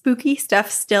spooky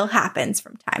stuff still happens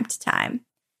from time to time.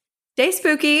 Stay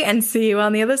spooky and see you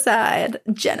on the other side,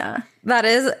 Jenna.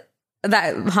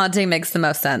 That haunting makes the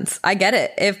most sense. I get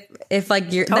it. If like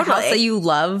the house that you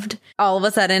loved, all of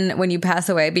a sudden when you pass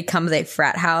away becomes a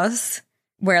frat house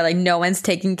where like no one's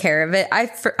taking care of it,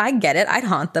 I get it. I'd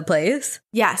haunt the place.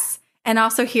 Yes. And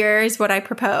also here's what I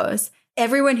propose.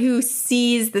 Everyone who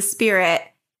sees the spirit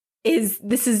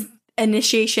this is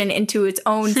initiation into its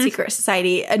own secret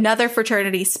society, another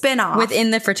fraternity spinoff.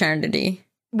 Within the fraternity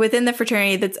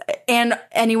and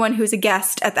anyone who's a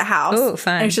guest at the house. Oh,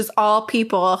 fine. And it's just all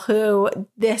people who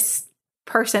this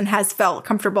person has felt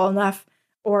comfortable enough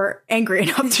or angry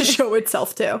enough to show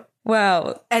itself to.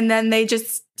 Wow. And then they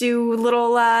just do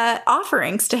little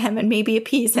offerings to him and maybe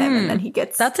appease him. And then he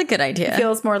gets... That's a good idea. He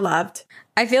feels more loved.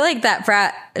 I feel like that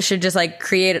frat should just like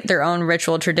create their own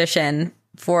ritual tradition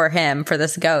for him, for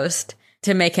this ghost,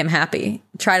 to make him happy.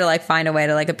 Try to like find a way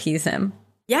to like appease him.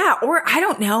 Yeah. Or I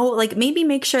don't know, like maybe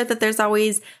make sure that there's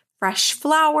always fresh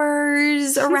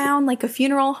flowers around, like a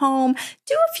funeral home.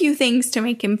 Do a few things to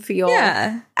make him feel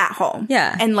at home.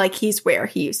 Yeah. And like he's where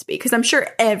he used to be. Because I'm sure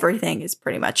everything is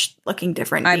pretty much looking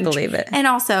different. I believe it. And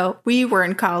also, we were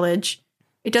in college.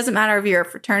 It doesn't matter if you're a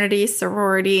fraternity,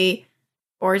 sorority,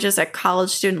 or just a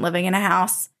college student living in a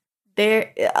house.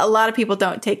 A lot of people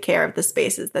don't take care of the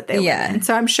spaces that they live in.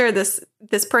 So I'm sure this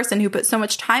person who put so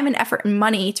much time and effort and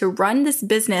money to run this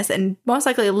business and most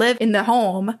likely live in the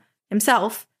home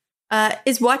himself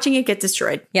is watching it get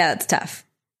destroyed. Yeah, that's tough.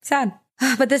 Sad.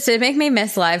 But this did make me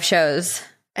miss live shows.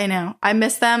 I know. I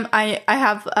miss them. I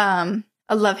have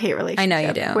a love-hate relationship. I know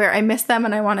you do. Where I miss them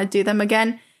and I want to do them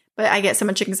again. But I get so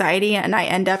much anxiety and I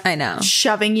end up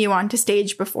shoving you onto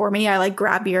stage before me. I like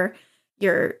grab your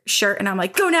your shirt. And I'm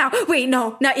like, go now. Wait,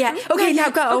 no, not yet. Okay, now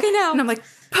go. Okay, now. And I'm like,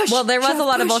 push. Well, there was shove, a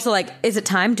lot push. of also like, is it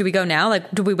time? Do we go now?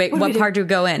 Like, do we wait? What part do we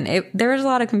go in? There was a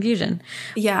lot of confusion.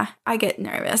 Yeah, I get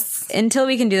nervous. Until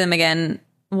we can do them again,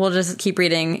 we'll just keep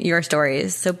reading your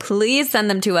stories. So please send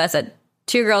them to us at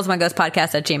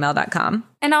twogirlsoneghostpodcast@gmail.com.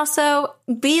 And also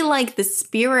be like the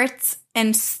spirits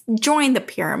and join the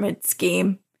pyramid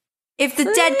scheme. If the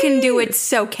dead can do it,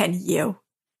 so can you.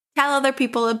 Tell other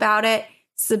people about it.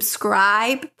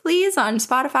 Subscribe, please, on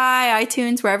Spotify,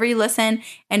 iTunes, wherever you listen,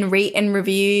 and rate and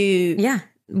review. Yeah.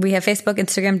 We have Facebook,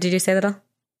 Instagram. Did you say that all?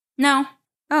 No.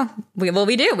 Oh, we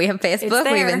do. We have Facebook.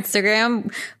 We have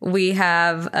Instagram. We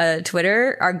have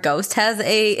Twitter. Our ghost has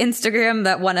a Instagram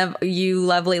that one of you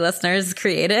lovely listeners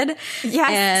created. Yes.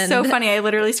 And so funny. I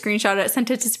literally screenshotted it, sent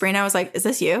it to Sabrina. I was like, is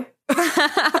this you?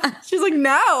 She's like,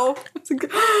 no. I was like,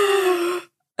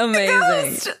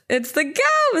 amazing. It's the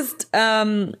ghost.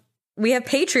 We have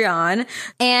Patreon.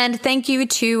 And thank you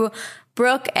to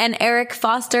Brooke and Eric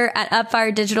Foster at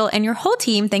Upfire Digital and your whole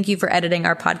team. Thank you for editing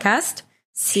our podcast.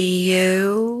 See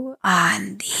you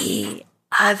on the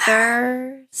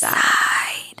other side.